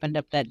 You've opened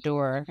up that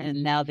door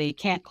and now they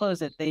can't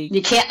close it.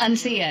 You can't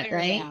unsee it,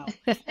 right?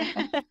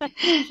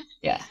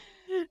 Yeah.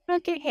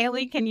 Okay,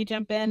 Haley, can you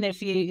jump in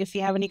if you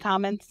have any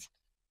comments?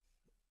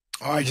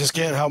 Oh, I just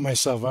can't help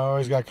myself. I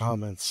always got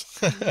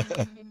comments.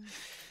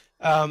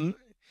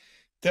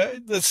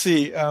 Let's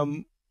see.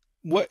 One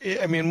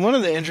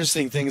of the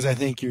interesting things I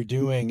think you're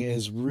doing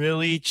is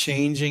really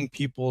changing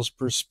people's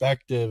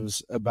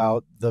perspectives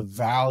about the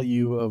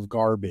value of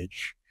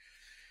garbage.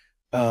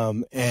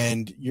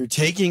 And you're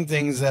taking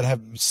things that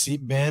have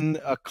been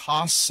a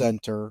cost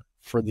center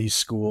for these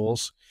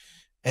schools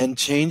and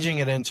changing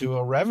it into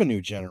a revenue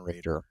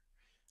generator.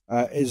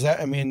 Is that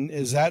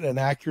an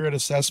accurate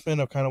assessment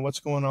of kind of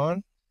what's going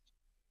on?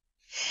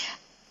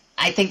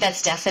 I think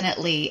that's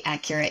definitely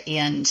accurate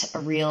and a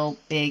real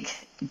big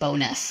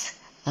bonus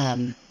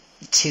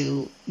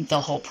to the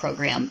whole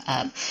program.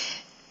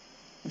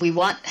 We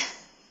want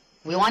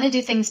to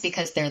do things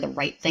because they're the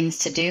right things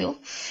to do.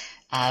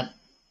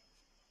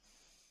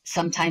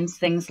 Sometimes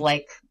things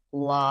like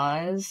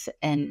laws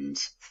and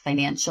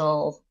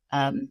financial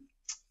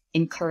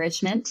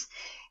encouragement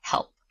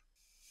help.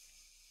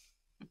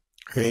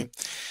 Great.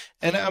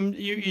 And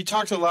you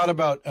talked a lot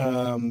about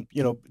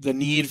the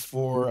need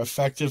for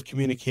effective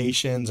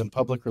communications and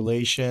public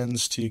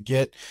relations to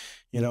get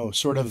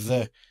sort of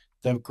the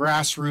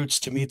grassroots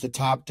to meet the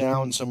top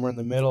down somewhere in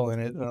the middle,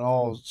 and it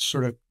all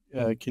sort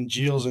of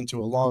congeals into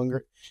a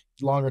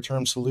longer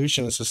term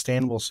solution, a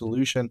sustainable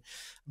solution.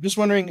 I'm just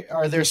wondering,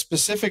 are there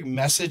specific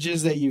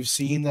messages that you've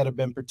seen that have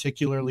been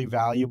particularly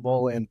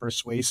valuable and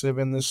persuasive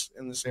in this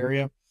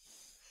area?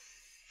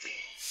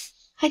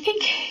 I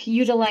think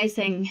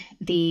utilizing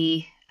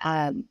the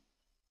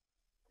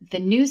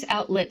news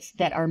outlets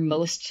that are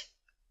most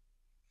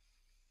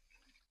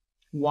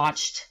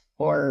watched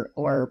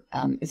or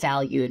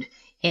valued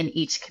in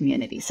each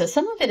community. So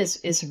some of it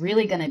is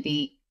really going to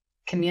be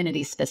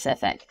community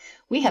specific.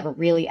 We have a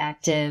really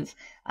active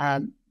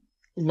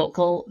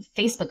local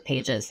Facebook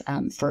pages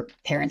for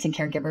parents and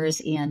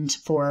caregivers and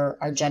for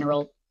our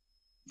general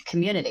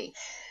community.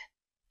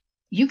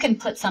 You can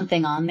put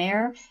something on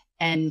there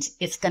and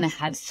it's going to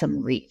have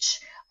some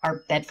reach.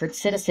 Our Bedford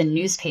Citizen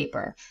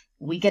newspaper,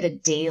 we get a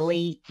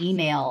daily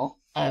email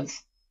of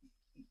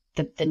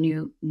the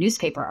new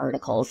newspaper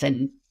articles,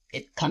 and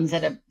it comes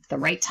at the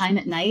right time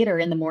at night or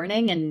in the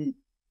morning, and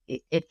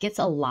it gets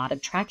a lot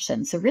of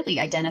traction. So really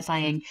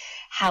identifying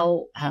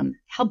how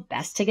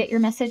best to get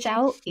your message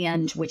out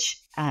and which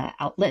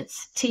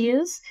outlets to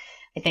use,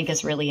 I think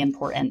is really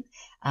important.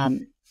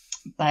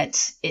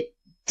 But it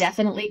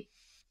definitely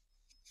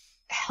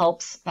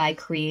helps by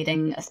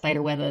creating a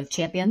spider web of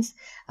champions,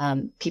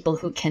 people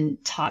who can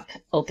talk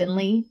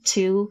openly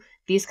to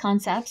these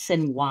concepts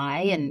and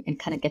why, and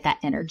kind of get that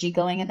energy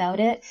going about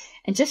it,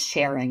 and just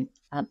sharing.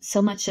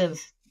 So much of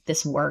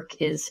this work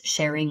is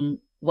sharing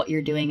what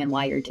you're doing and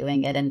why you're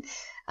doing it, and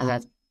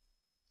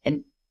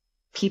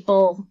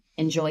people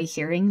enjoy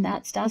hearing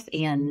that stuff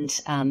and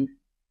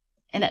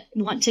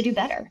want to do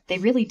better. They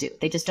really do.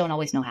 They just don't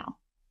always know how.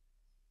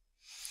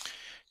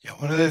 Yeah,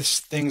 one of the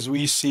things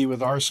we see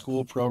with our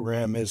school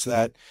program is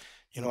that,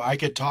 I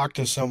could talk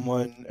to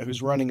someone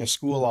who's running a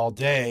school all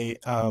day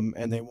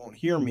and they won't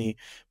hear me.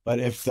 But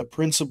if the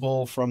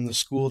principal from the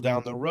school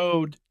down the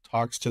road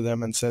talks to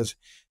them and says,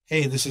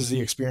 "Hey, this is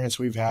the experience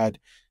we've had,"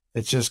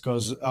 it just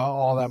goes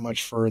all that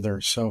much further.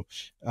 So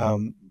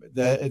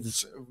that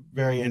it's a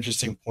very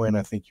interesting point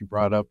I think you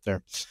brought up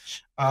there.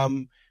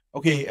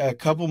 Okay, a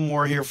couple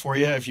more here for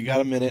you if you got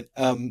a minute.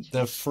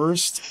 The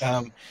first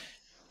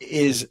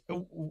is,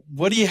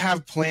 what do you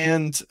have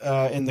planned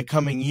in the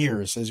coming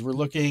years as we're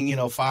looking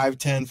 5,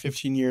 10,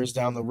 15 years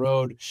down the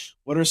road?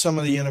 What are some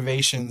of the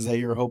innovations that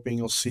you're hoping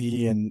you'll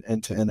see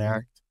and to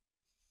enact?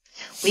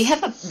 We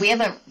have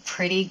a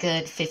pretty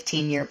good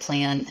 15-year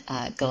plan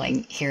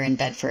going here in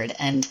Bedford,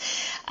 and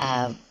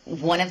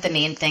one of the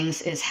main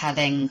things is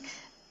having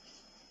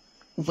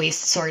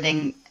waste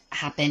sorting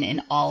happen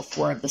in all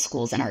 4 of the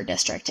schools in our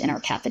district, in our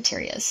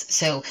cafeterias.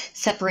 So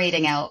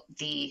separating out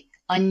the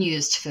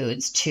unused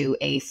foods to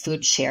a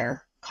food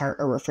share cart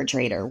or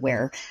refrigerator,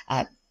 where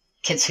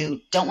kids who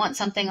don't want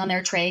something on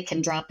their tray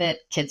can drop it.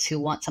 Kids who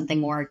want something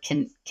more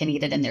can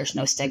eat it, and there's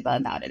no stigma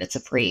about it. It's a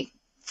free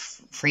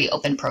free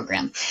open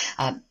program.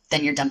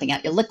 Then you're dumping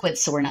out your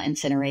liquids, so we're not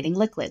incinerating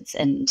liquids.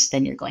 And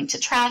then you're going to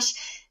trash,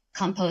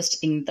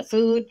 composting the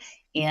food,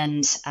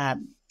 and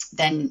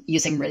then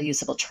using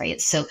reusable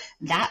trays. So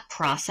that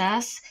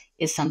process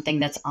is something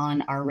that's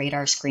on our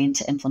radar screen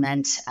to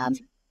implement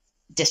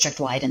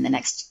district-wide in the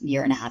next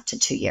 1.5 to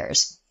 2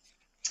 years.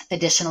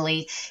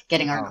 Additionally,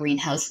 getting our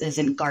greenhouses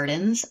and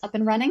gardens up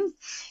and running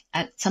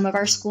at some of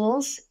our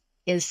schools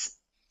is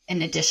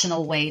an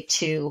additional way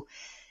to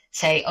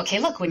say, okay,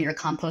 look, when you're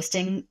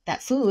composting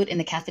that food in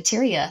the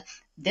cafeteria,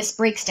 this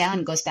breaks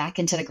down, goes back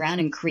into the ground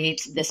and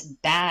creates this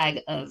bag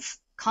of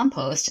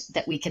compost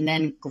that we can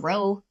then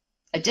grow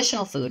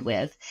additional food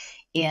with.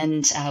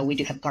 And we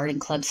do have garden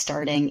clubs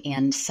starting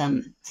and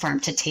some farm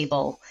to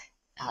table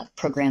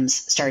programs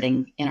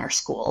starting in our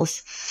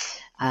schools.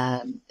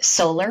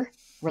 Solar,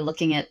 we're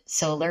looking at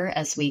solar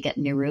as we get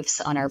new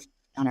roofs on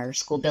our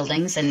school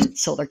buildings and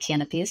solar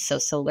canopies. So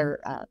solar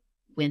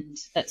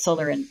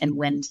and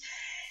wind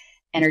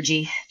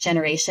energy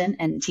generation,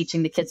 and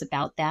teaching the kids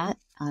about that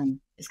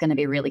is going to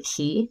be really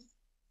key.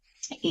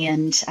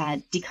 And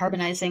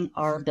decarbonizing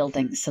our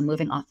buildings, so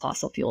moving off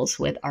fossil fuels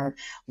with our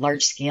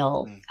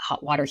large-scale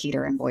hot water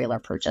heater and boiler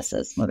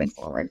purchases moving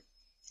forward.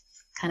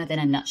 Kind of in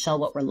a nutshell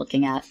what we're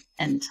looking at,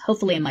 and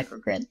hopefully a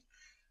microgrid.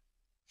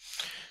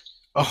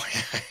 Oh,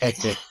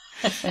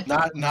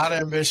 not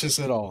ambitious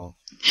at all.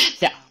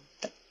 Yeah,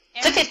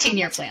 it's a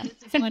 15-year plan.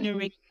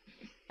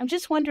 I'm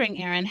just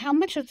wondering, Erin, how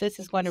much of this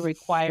is going to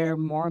require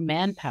more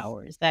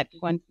manpower?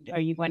 Are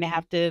you going to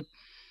have to,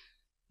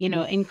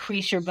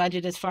 increase your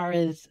budget as far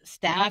as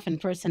staff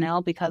and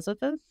personnel because of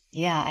this?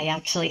 Yeah, I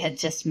actually had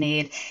just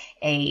made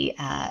a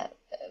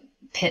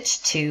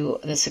pitch to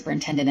the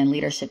superintendent and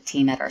leadership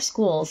team at our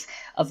schools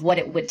of what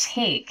it would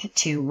take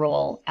to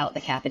roll out the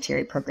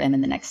cafeteria program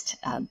in the next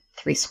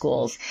 3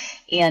 schools.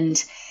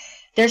 And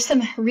there's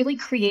some really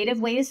creative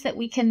ways that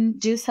we can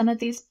do some of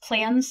these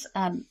plans,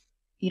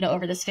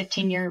 over this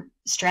 15-year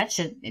stretch.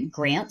 In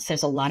grants,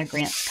 there's a lot of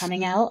grants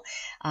coming out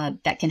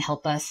that can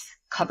help us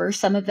cover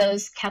some of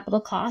those capital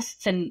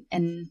costs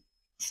and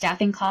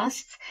staffing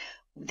costs.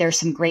 There's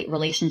some great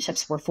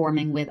relationships we're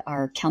forming with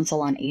our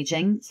Council on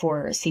Aging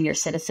for senior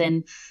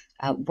citizen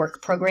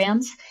work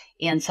programs,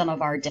 and some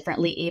of our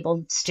differently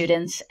abled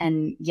students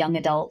and young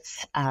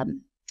adults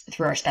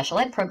through our special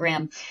ed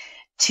program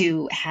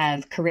to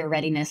have career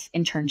readiness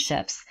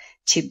internships,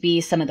 to be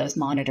some of those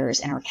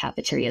monitors in our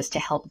cafeterias to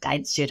help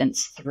guide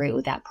students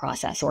through that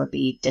process, or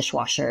be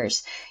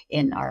dishwashers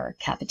in our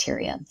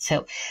cafeteria.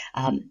 So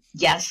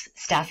yes,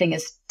 staffing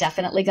is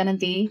definitely going to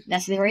be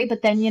necessary,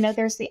 but then,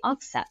 there's the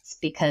offsets,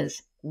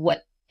 because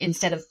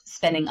instead of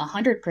spending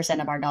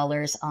 100% of our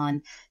dollars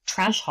on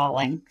trash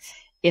hauling,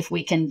 if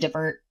we can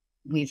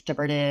we've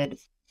diverted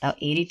about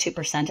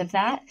 82% of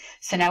that.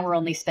 So now we're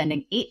only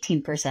spending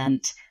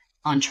 18%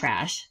 on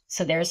trash.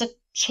 So there's a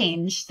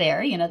change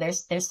there.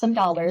 There's some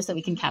dollars that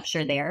we can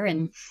capture there,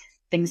 and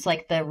things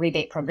like the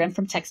rebate program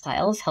from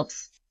Textiles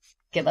helps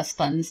give us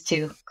funds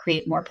to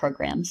create more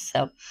programs.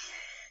 So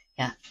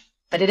yeah,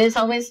 but it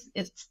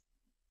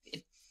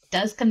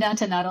does come down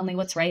to not only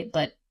what's right,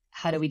 but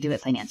how do we do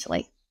it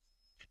financially?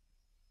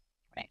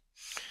 Right.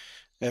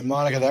 And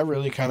Monica, that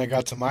really kind of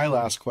got to my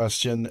last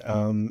question.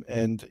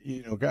 And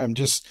I'm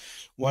just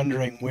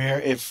wondering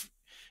if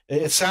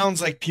it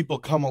sounds like people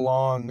come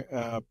along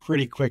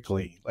pretty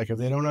quickly. Like if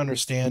they don't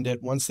understand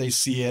it, once they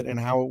see it and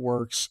how it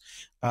works,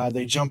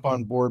 they jump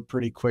on board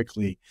pretty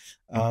quickly.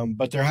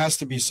 But there has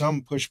to be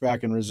some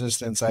pushback and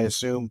resistance. I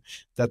assume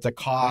that the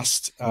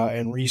cost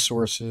and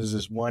resources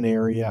is one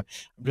area.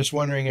 I'm just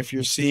wondering if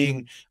you're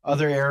seeing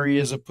other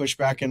areas of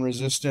pushback and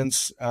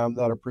resistance that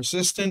are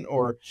persistent,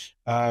 or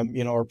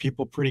are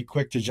people pretty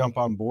quick to jump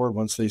on board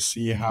once they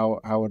see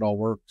how it all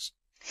works?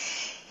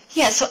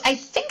 Yeah, so I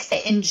think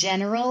that in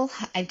general,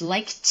 I'd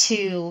like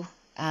to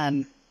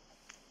quantify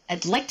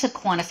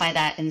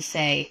that and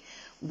say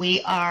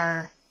we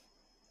are,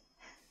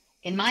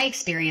 in my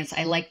experience,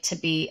 I like to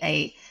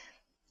be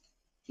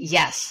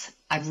yes,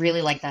 I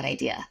really like that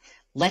idea.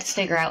 Let's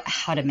figure out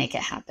how to make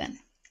it happen,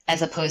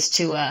 as opposed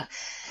to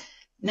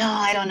no,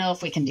 I don't know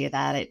if we can do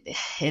that.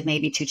 It may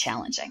be too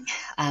challenging.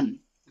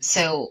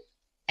 So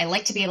I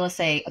like to be able to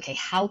say, okay,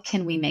 how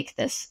can we make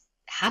this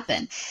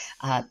happen?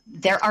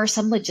 There are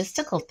some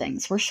logistical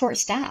things. We're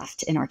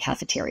short-staffed in our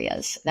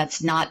cafeterias.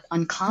 That's not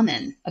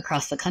uncommon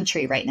across the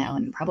country right now,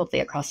 and probably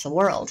across the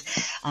world.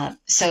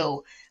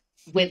 So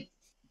with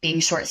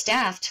being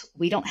short-staffed,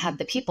 we don't have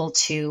the people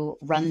to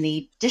run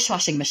the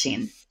dishwashing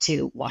machine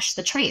to wash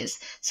the trays.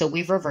 So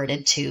we've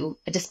reverted to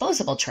a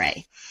disposable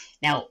tray.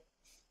 Now,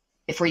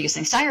 if we're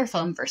using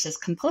styrofoam versus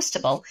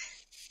compostable,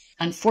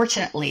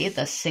 unfortunately,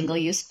 the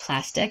single-use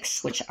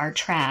plastics, which are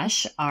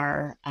trash,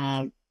 are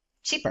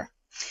cheaper.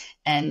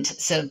 And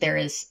so there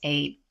is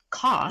a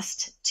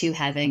cost to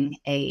having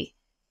a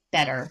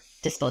better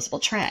disposable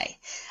tray.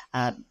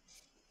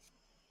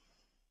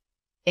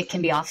 It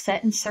can be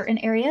offset in certain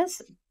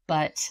areas,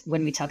 but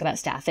when we talk about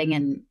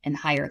staffing and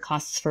higher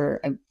costs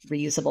for a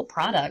reusable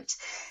product,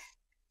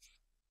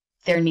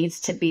 there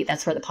needs to be,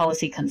 that's where the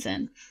policy comes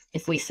in.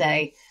 If we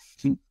say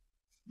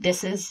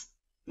this is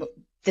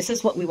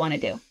what we want to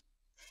do.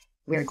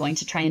 We're going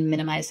to try and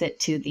minimize it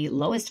to the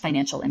lowest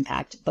financial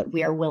impact, but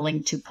we are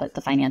willing to put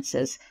the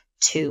finances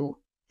to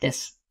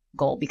this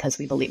goal because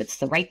we believe it's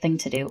the right thing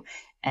to do.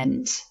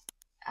 And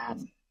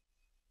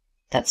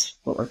that's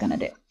what we're going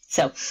to do.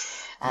 So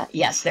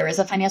yes, there is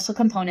a financial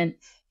component.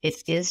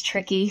 It is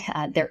tricky.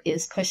 There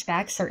is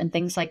pushback. Certain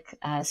things like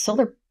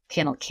solar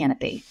panel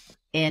canopy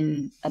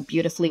in a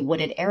beautifully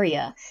wooded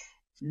area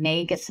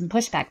may get some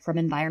pushback from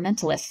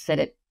environmentalists that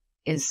it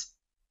is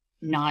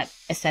not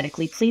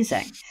aesthetically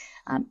pleasing,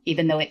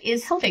 even though it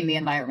is helping the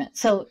environment.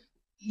 So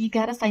you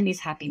got to find these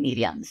happy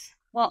mediums.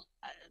 Well,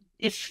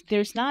 if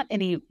there's not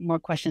any more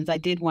questions, I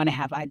did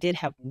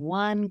have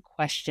one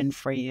question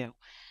for you.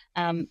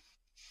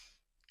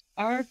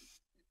 Are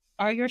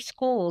your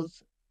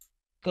schools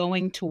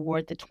going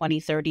toward the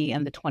 2030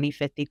 and the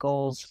 2050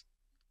 goals?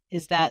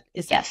 Is that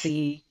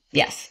the...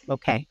 Yes.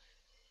 Okay.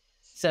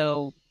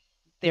 So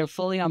they're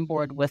fully on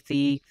board with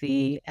the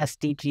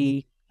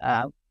SDG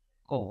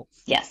goals.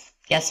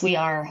 Yes, we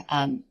are.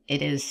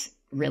 It is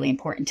really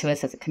important to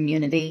us as a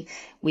community.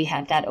 We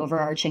have that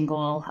overarching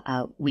goal.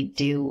 We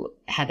do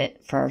have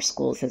it for our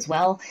schools as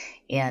well.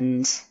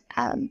 And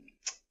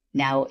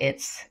now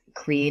it's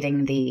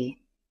creating the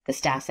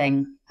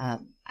staffing.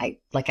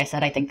 Like I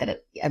said, I think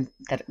that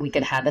that we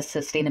could have a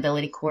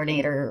sustainability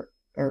coordinator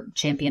or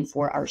champion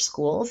for our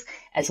schools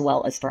as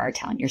well as for our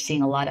town. You're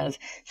seeing a lot of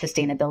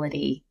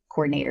sustainability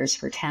coordinators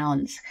for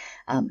towns.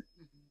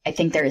 I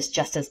think there is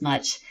just as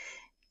much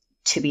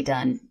to be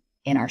done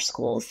in our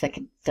schools that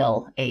can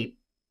fill a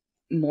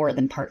more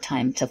than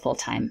part-time to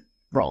full-time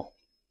role.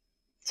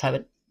 So I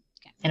would,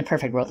 in a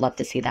perfect world, love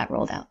to see that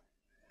rolled out.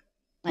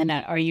 And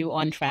are you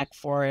on track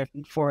for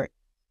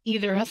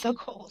either of the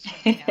goals?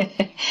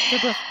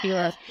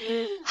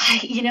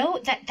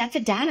 That's a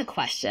data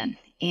question.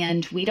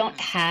 And we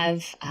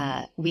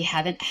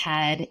haven't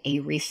had a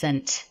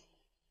recent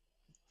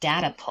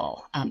data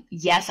pull.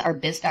 Yes, our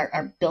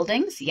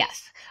buildings,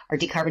 yes. Our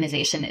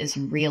decarbonization is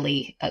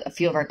really, a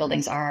few of our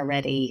buildings are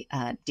already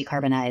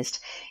decarbonized,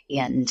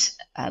 and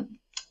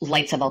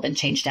lights have all been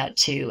changed out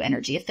to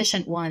energy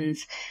efficient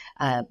ones.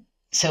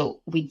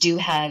 So we do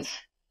have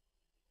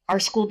our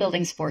school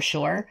buildings for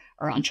sure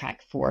are on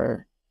track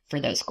for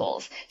those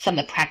goals. Some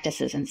of the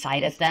practices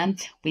inside of them,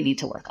 we need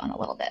to work on a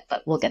little bit,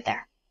 but we'll get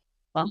there.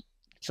 Well,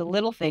 it's the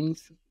little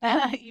things.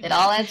 It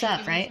all adds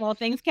up, right? Small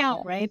things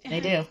count, right?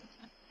 They do.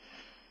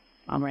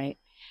 All right.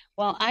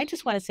 Well, I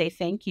just want to say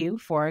thank you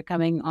for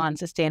coming on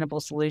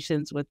Sustainable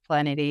Solutions with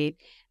Planet 8.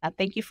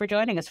 Thank you for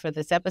joining us for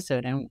this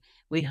episode. And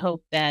we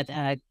hope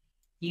that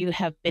you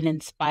have been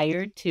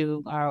inspired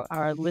to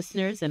our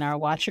listeners and our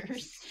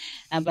watchers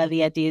by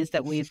the ideas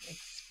that we've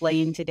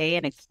explained today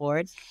and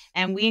explored.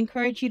 And we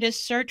encourage you to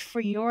search for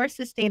your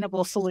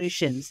sustainable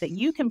solutions that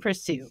you can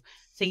pursue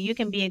so you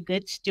can be a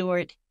good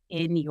steward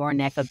in your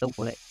neck of the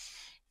woods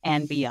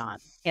and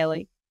beyond.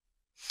 Haley?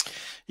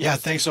 Yeah,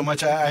 thanks so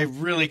much. I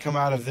really come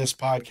out of this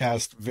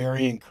podcast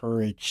very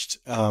encouraged.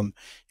 I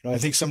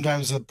think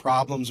sometimes the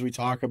problems we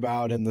talk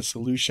about and the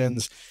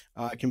solutions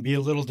can be a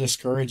little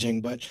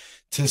discouraging, but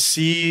to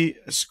see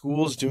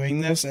schools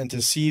doing this and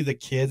to see the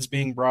kids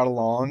being brought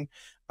along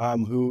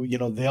who,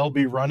 they'll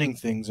be running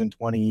things in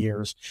 20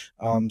 years.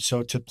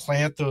 So to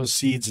plant those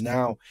seeds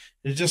now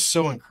is just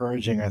so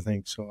encouraging, I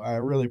think. So I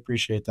really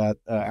appreciate that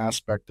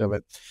aspect of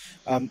it.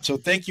 So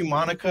thank you,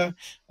 Monica.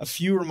 A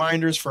few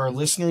reminders for our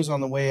listeners on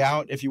the way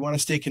out. If you want to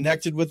stay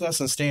connected with us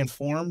and stay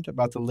informed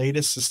about the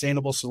latest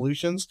sustainable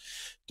solutions,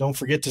 don't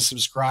forget to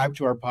subscribe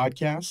to our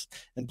podcast.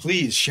 And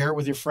please share it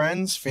with your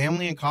friends,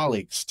 family, and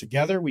colleagues.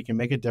 Together, we can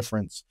make a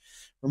difference.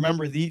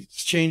 Remember, these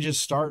changes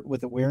start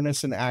with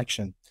awareness and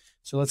action.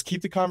 So let's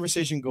keep the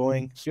conversation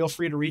going. Feel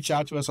free to reach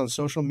out to us on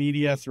social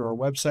media, through our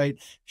website.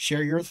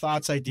 Share your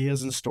thoughts,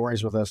 ideas, and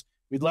stories with us.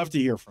 We'd love to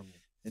hear from you.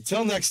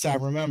 Until next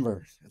time,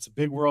 remember, it's a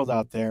big world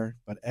out there,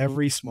 but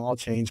every small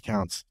change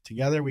counts.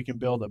 Together, we can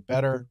build a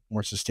better,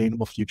 more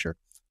sustainable future.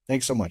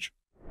 Thanks so much.